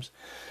crimes.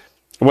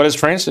 What does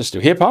Francis do?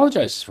 He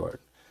apologizes for it.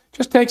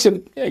 Just takes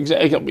it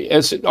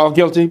as all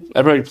guilty.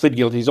 Everybody plead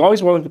guilty. He's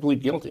always willing to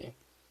plead guilty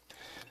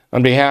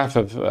on behalf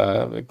of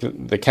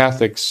the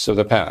Catholics of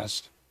the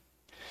past.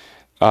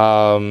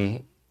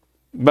 But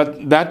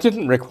that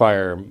didn't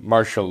require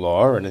martial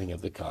law or anything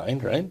of the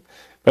kind, right?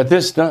 But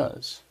this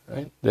does,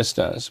 right? This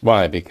does.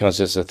 Why? Because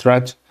it's a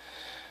threat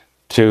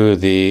to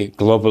the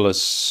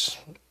globalists,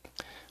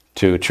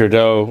 to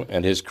Trudeau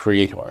and his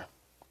creator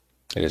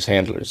and his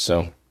handlers.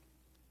 So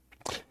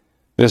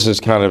this is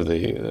kind of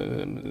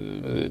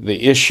the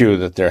issue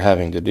that they're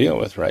having to deal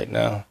with right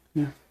now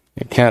in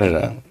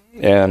Canada.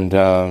 And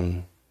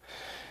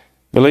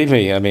believe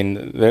me, I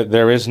mean,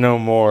 there is no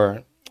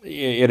more.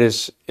 It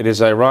is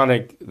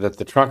ironic that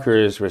the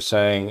truckers were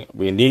saying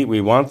we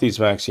want these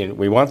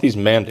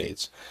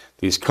mandates,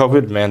 these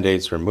COVID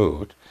mandates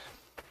removed,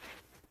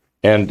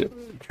 and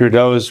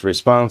Trudeau's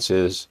response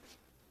is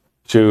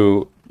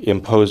to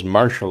impose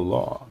martial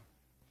law,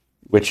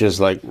 which is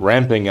like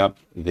ramping up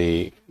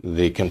the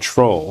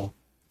control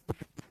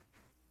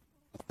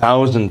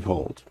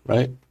thousandfold,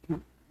 right?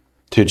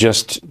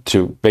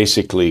 To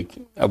basically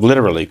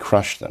literally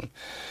crush them.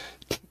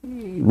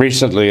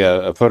 Recently,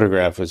 a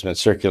photograph has been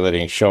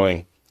circulating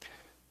showing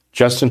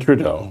Justin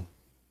Trudeau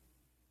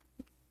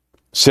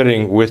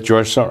sitting with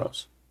George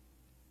Soros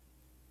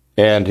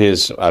and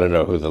his, I don't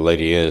know who the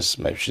lady is,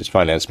 maybe she's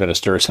finance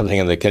minister or something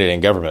in the Canadian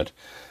government.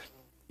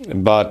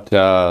 But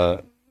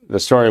the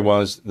story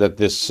was that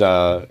this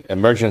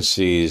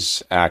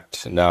Emergencies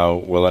Act now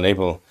will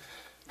enable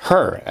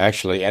her,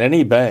 actually, and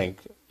any bank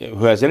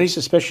who has any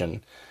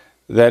suspicion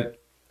that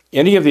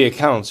any of the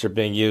accounts are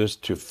being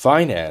used to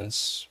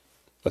finance,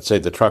 let's say,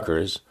 the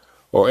truckers,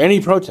 or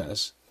any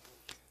protests,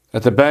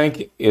 that the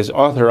bank is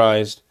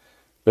authorized,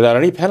 without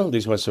any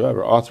penalties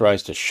whatsoever,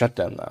 authorized to shut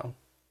them down,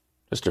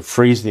 just to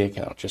freeze the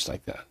account, just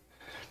like that.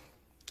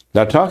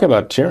 Now, talk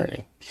about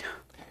tyranny.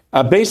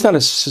 Based on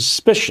a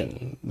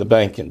suspicion, the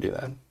bank can do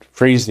that,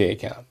 freeze the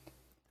account.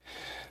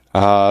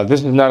 This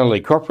is not only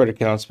corporate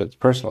accounts, but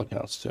personal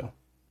accounts, too.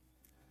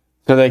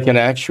 So they can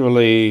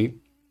actually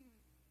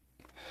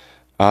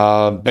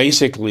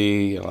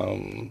basically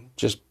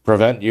just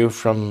prevent you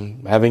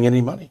from having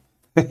any money.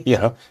 You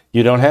know,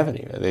 you don't have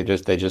any. They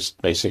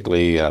just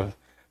basically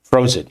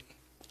froze it,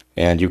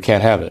 and you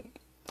can't have it.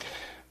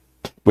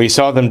 We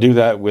saw them do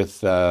that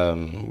with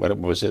what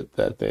was it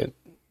that they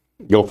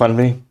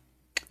GoFundMe,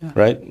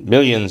 right?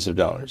 Millions of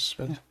dollars,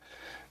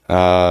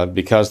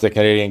 because the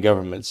Canadian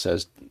government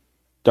says,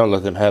 "Don't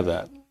let them have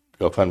that."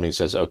 GoFundMe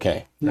says,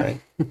 "Okay," right?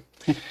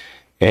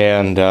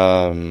 And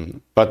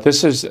but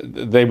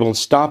they will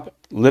stop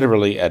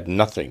literally at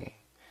nothing,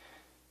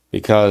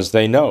 because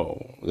they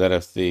know that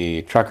if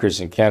the truckers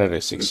in Canada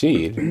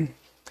succeed,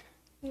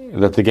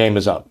 that the game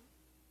is up.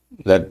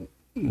 That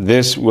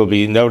this will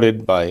be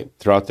noted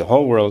throughout the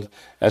whole world,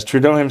 as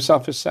Trudeau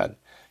himself has said.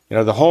 You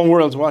know, the whole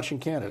world's watching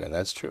Canada, and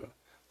that's true.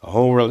 The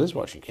whole world is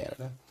watching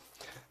Canada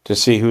to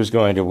see who's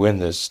going to win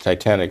this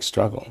titanic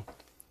struggle.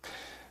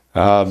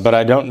 But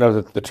I don't know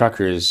that the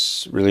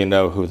truckers really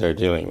know who they're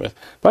dealing with.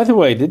 By the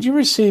way, you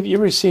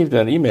received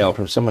an email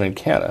from someone in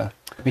Canada,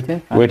 We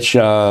did. which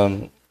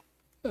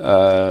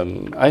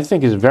I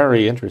think is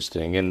very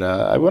interesting, and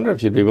I wonder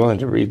if you'd be willing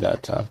to read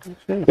that, Tom.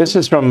 This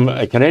is from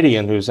a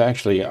Canadian who's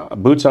actually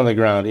boots on the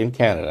ground in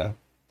Canada,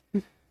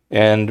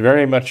 and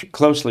very much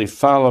closely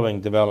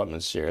following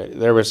developments here.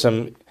 There was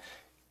some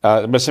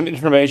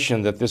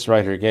information that this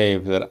writer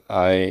gave that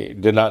I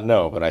did not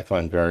know, but I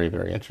find very,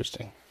 very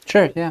interesting.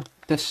 Sure, yeah.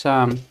 This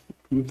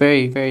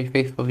very, very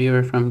faithful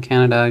viewer from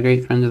Canada, a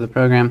great friend of the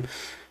program,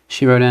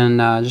 she wrote in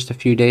just a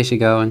few days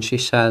ago, and she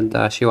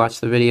said she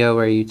watched the video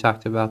where you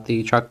talked about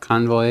the truck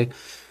convoy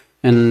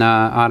in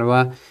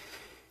Ottawa.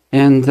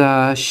 And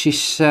she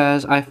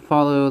says, I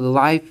follow the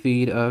live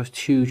feed of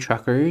two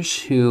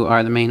truckers who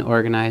are the main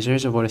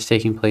organizers of what is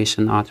taking place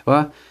in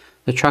Ottawa.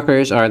 The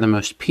truckers are the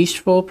most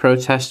peaceful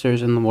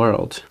protesters in the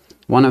world.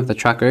 One of the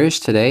truckers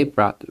today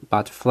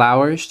bought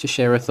flowers to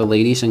share with the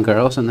ladies and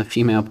girls and the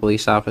female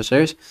police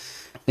officers.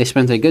 They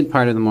spent a good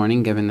part of the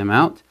morning giving them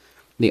out.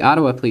 The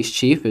Ottawa police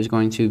chief is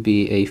going to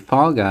be a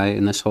fall guy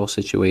in this whole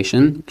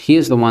situation. He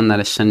is the one that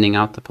is sending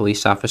out the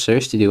police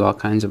officers to do all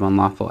kinds of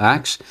unlawful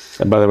acts.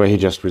 And by the way, he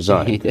just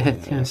resigned. He did,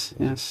 yes.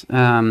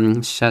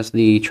 Says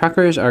the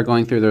truckers are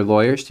going through their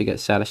lawyers to get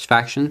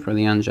satisfaction for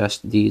the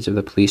unjust deeds of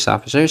the police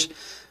officers.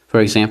 For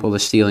example, the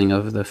stealing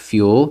of the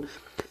fuel.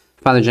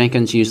 Father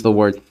Jenkins used the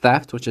word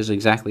theft, which is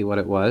exactly what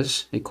it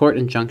was. A court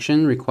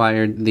injunction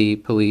required the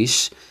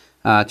police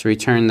to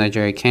return the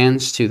jerry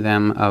cans to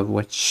them, of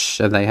which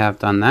they have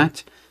done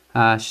that.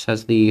 She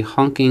says the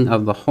honking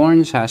of the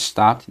horns has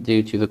stopped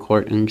due to the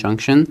court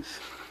injunction.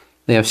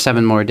 They have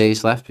 7 more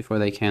days left before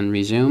they can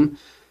resume.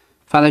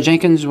 Father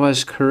Jenkins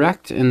was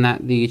correct in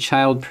that the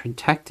Child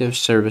Protective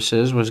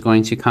Services was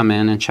going to come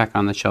in and check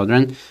on the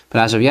children,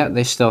 but as of yet,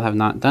 they still have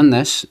not done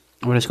this.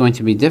 What is going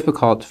to be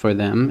difficult for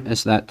them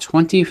is that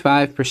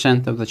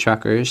 25% of the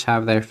truckers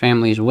have their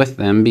families with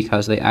them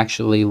because they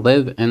actually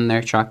live in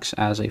their trucks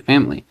as a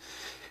family.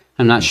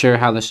 I'm not sure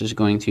how this is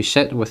going to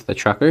sit with the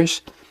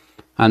truckers.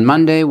 On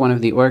Monday, one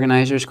of the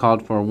organizers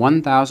called for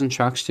 1,000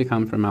 trucks to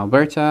come from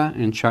Alberta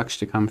and trucks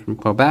to come from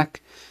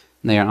Quebec.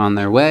 They are on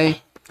their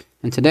way.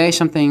 And today,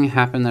 something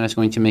happened that is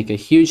going to make a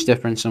huge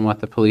difference in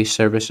what the police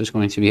service is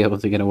going to be able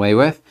to get away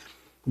with.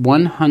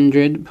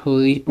 100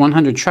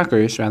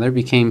 truckers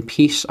became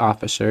peace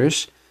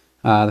officers.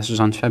 This was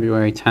on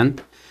February 10th.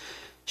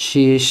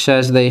 She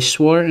says they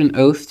swore an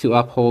oath to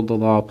uphold the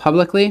law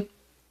publicly,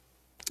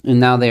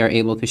 and now they are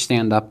able to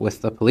stand up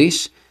with the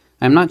police.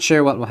 I'm not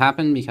sure what will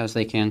happen because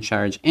they can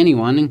charge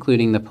anyone,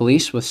 including the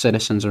police, with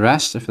citizen's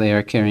arrest if they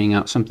are carrying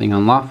out something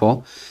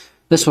unlawful.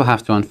 This will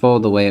have to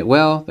unfold the way it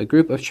will. The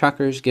group of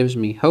truckers gives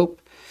me hope.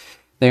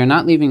 They are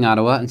not leaving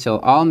Ottawa until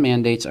all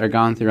mandates are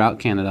gone throughout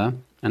Canada,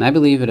 and I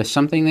believe it is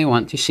something they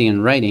want to see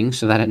in writing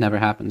so that it never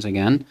happens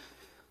again.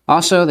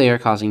 Also, they are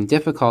causing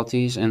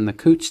difficulties in the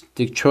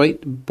Coutts-Detroit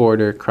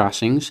border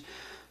crossings,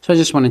 so I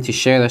just wanted to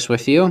share this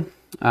with you.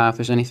 If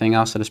there's anything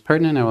else that is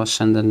pertinent, I will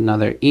send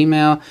another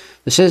email.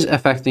 This is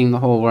affecting the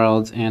whole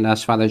world, and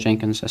as Father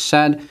Jenkins has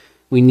said,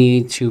 we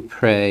need to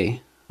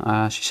pray.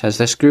 She says,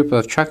 this group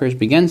of truckers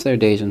begins their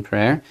days in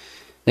prayer.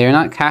 They are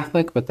not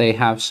Catholic, but they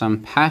have some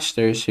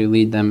pastors who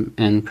lead them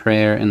in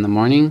prayer in the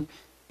morning,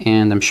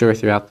 and I'm sure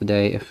throughout the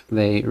day if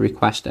they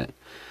request it.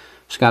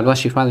 So God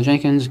bless you, Father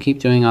Jenkins. Keep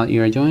doing all that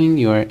you are doing.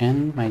 You are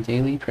in my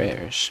daily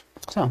prayers.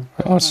 So,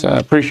 I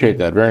appreciate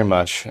that very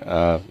much,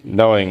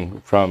 knowing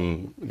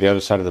from the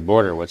other side of the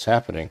border what's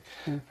happening.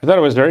 I thought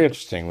it was very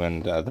interesting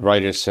when the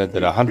writer said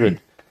that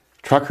 100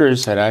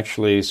 truckers had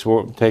actually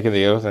taken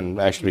the oath and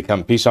actually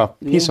become peace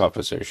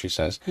officers, she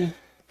says. Yeah.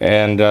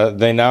 And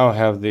they now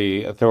have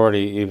the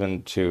authority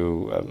even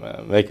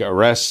to make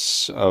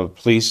arrests of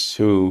police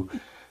who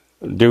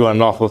do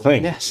unlawful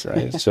things, yes.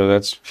 Right? So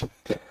that's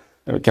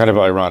kind of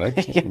ironic.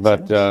 Yes.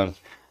 But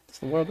it's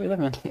the world we live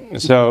in.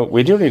 So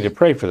we do need to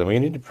pray for them. We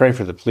need to pray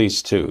for the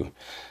police, too.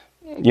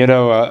 You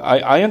know,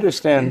 I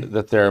understand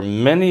that there are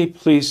many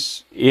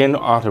police in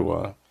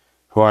Ottawa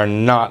who are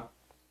not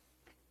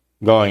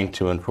going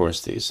to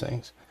enforce these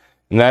things.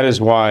 And that is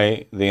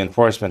why the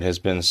enforcement has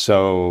been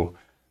so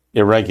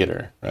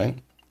irregular, right?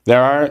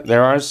 There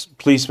are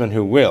policemen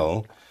who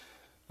will,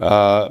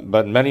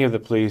 but many of the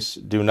police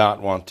do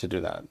not want to do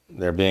that.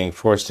 They're being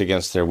forced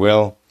against their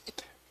will,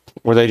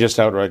 or they just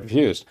outright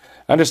refuse.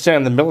 I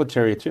understand the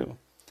military, too,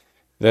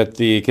 that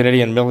the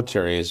Canadian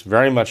military is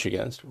very much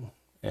against,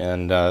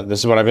 and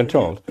this is what I've been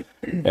told,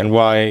 and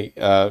why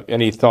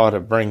any thought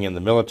of bringing in the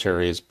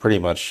military is pretty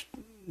much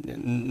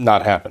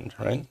not happened,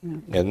 right?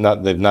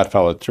 And they've not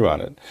followed through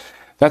on it.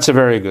 That's a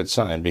very good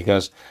sign,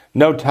 because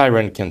no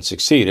tyrant can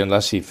succeed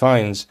unless he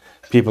finds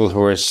people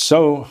who are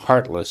so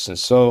heartless and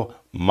so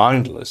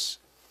mindless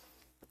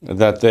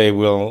that they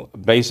will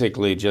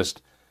basically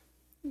just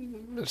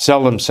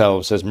sell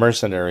themselves as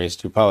mercenaries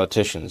to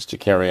politicians to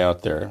carry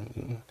out their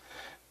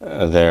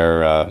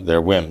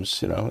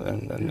whims, you know,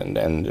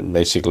 and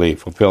basically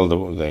fulfill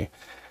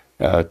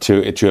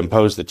to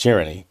impose the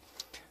tyranny.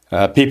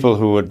 People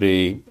who would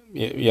be,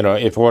 you know,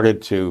 if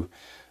ordered to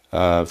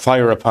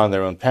fire upon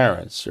their own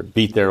parents or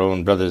beat their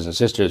own brothers and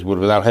sisters, would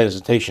without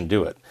hesitation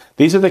do it.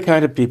 These are the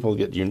kind of people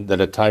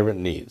that a tyrant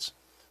needs.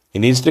 He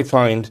needs to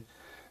find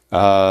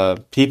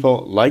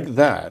people like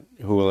that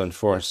who will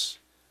enforce.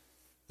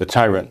 The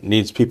tyrant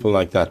needs people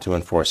like that to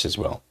enforce his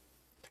will.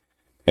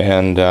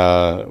 And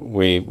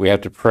we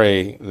have to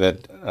pray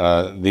that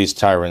these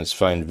tyrants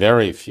find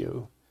very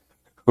few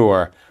who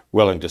are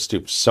willing to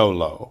stoop so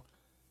low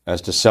as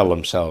to sell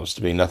themselves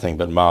to be nothing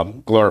but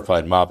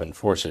glorified mob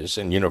enforcers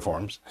in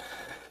uniforms.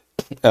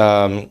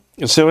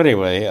 So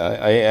anyway,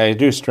 I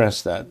do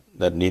stress that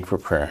need for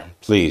prayer.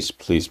 Please,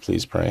 please,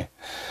 please pray.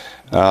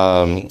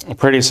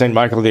 Pray to St.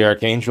 Michael the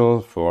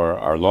Archangel for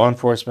our law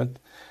enforcement,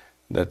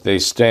 that they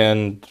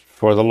stand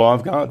for the law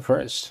of God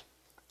first,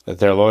 that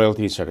their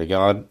loyalties are to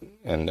God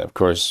and, of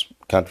course,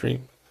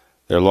 country.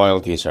 Their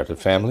loyalties are to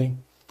family.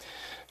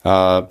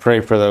 Pray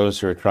for those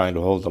who are trying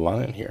to hold the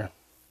line here.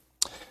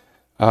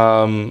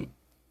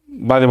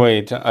 By the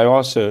way, I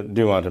also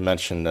do want to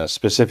mention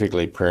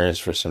specifically prayers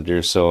for some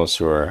dear souls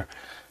who are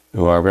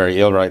very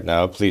ill right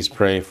now. Please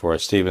pray for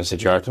Stephen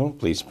Sijarto.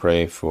 Please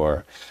pray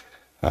for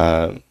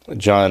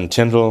John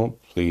Tyndall.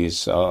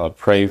 Please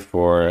pray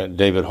for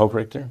David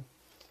Hoprichter.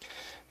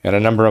 And a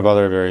number of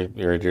other very,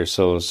 very dear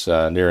souls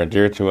near and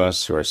dear to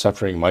us who are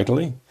suffering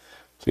mightily.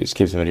 Please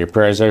keep them in your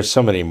prayers. There's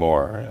so many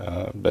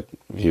more, but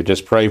if you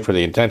just pray for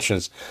the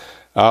intentions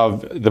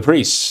of the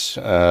priests,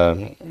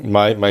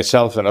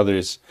 myself and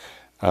others.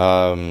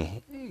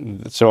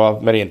 So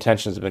many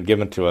intentions have been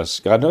given to us.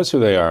 God knows who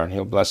they are, and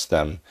He'll bless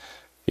them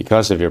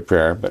because of your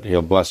prayer, but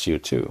He'll bless you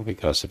too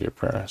because of your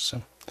prayer.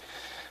 So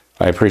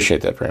I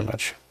appreciate that very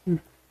much.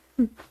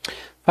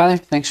 Father,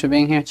 thanks for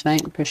being here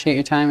tonight. Appreciate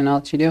your time and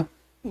all that you do.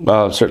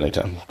 Well, certainly,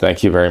 Tom.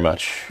 Thank you very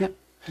much. Yep.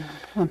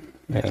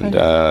 And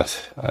I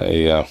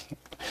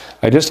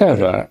just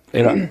have,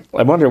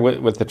 I wonder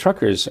with the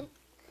truckers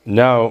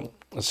now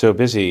so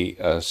busy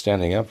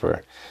standing up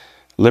for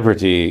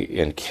liberty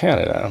in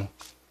Canada,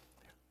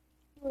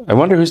 I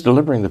wonder who's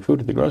delivering the food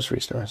to the grocery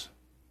stores.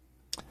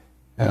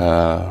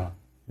 Do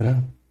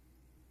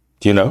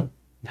you know?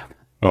 No.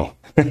 Oh,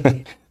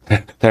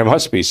 there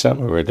must be some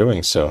who are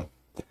doing so.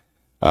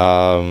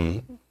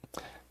 But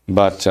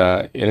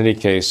in any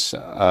case,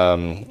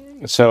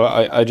 so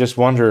I just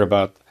wonder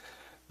about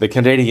the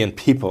Canadian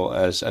people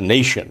as a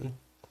nation.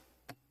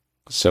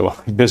 So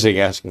I'm busy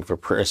asking for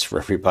prayers for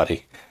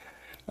everybody.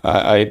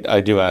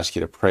 I do ask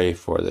you to pray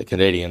for the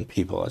Canadian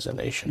people as a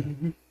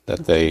nation,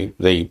 that they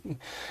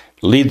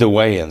lead the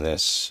way in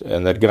this,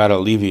 and that God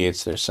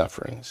alleviates their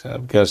sufferings.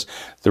 Because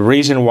the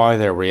reason why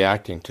they're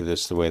reacting to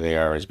this the way they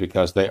are is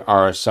because they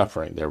are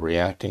suffering. They're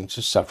reacting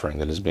to suffering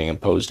that is being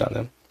imposed on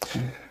them.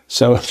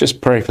 So just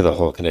pray for the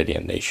whole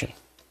Canadian nation.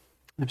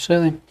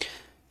 Absolutely.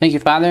 Thank you,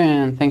 Father,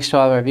 and thanks to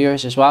all of our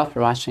viewers as well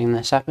for watching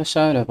this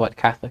episode of What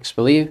Catholics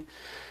Believe.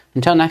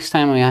 Until next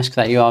time, we ask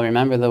that you all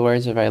remember the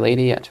words of Our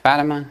Lady at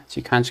Fatima,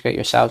 to consecrate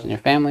yourselves and your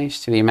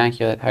families to the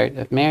Immaculate Heart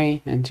of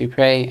Mary, and to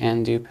pray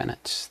and do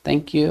penance.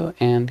 Thank you,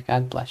 and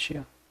God bless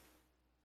you.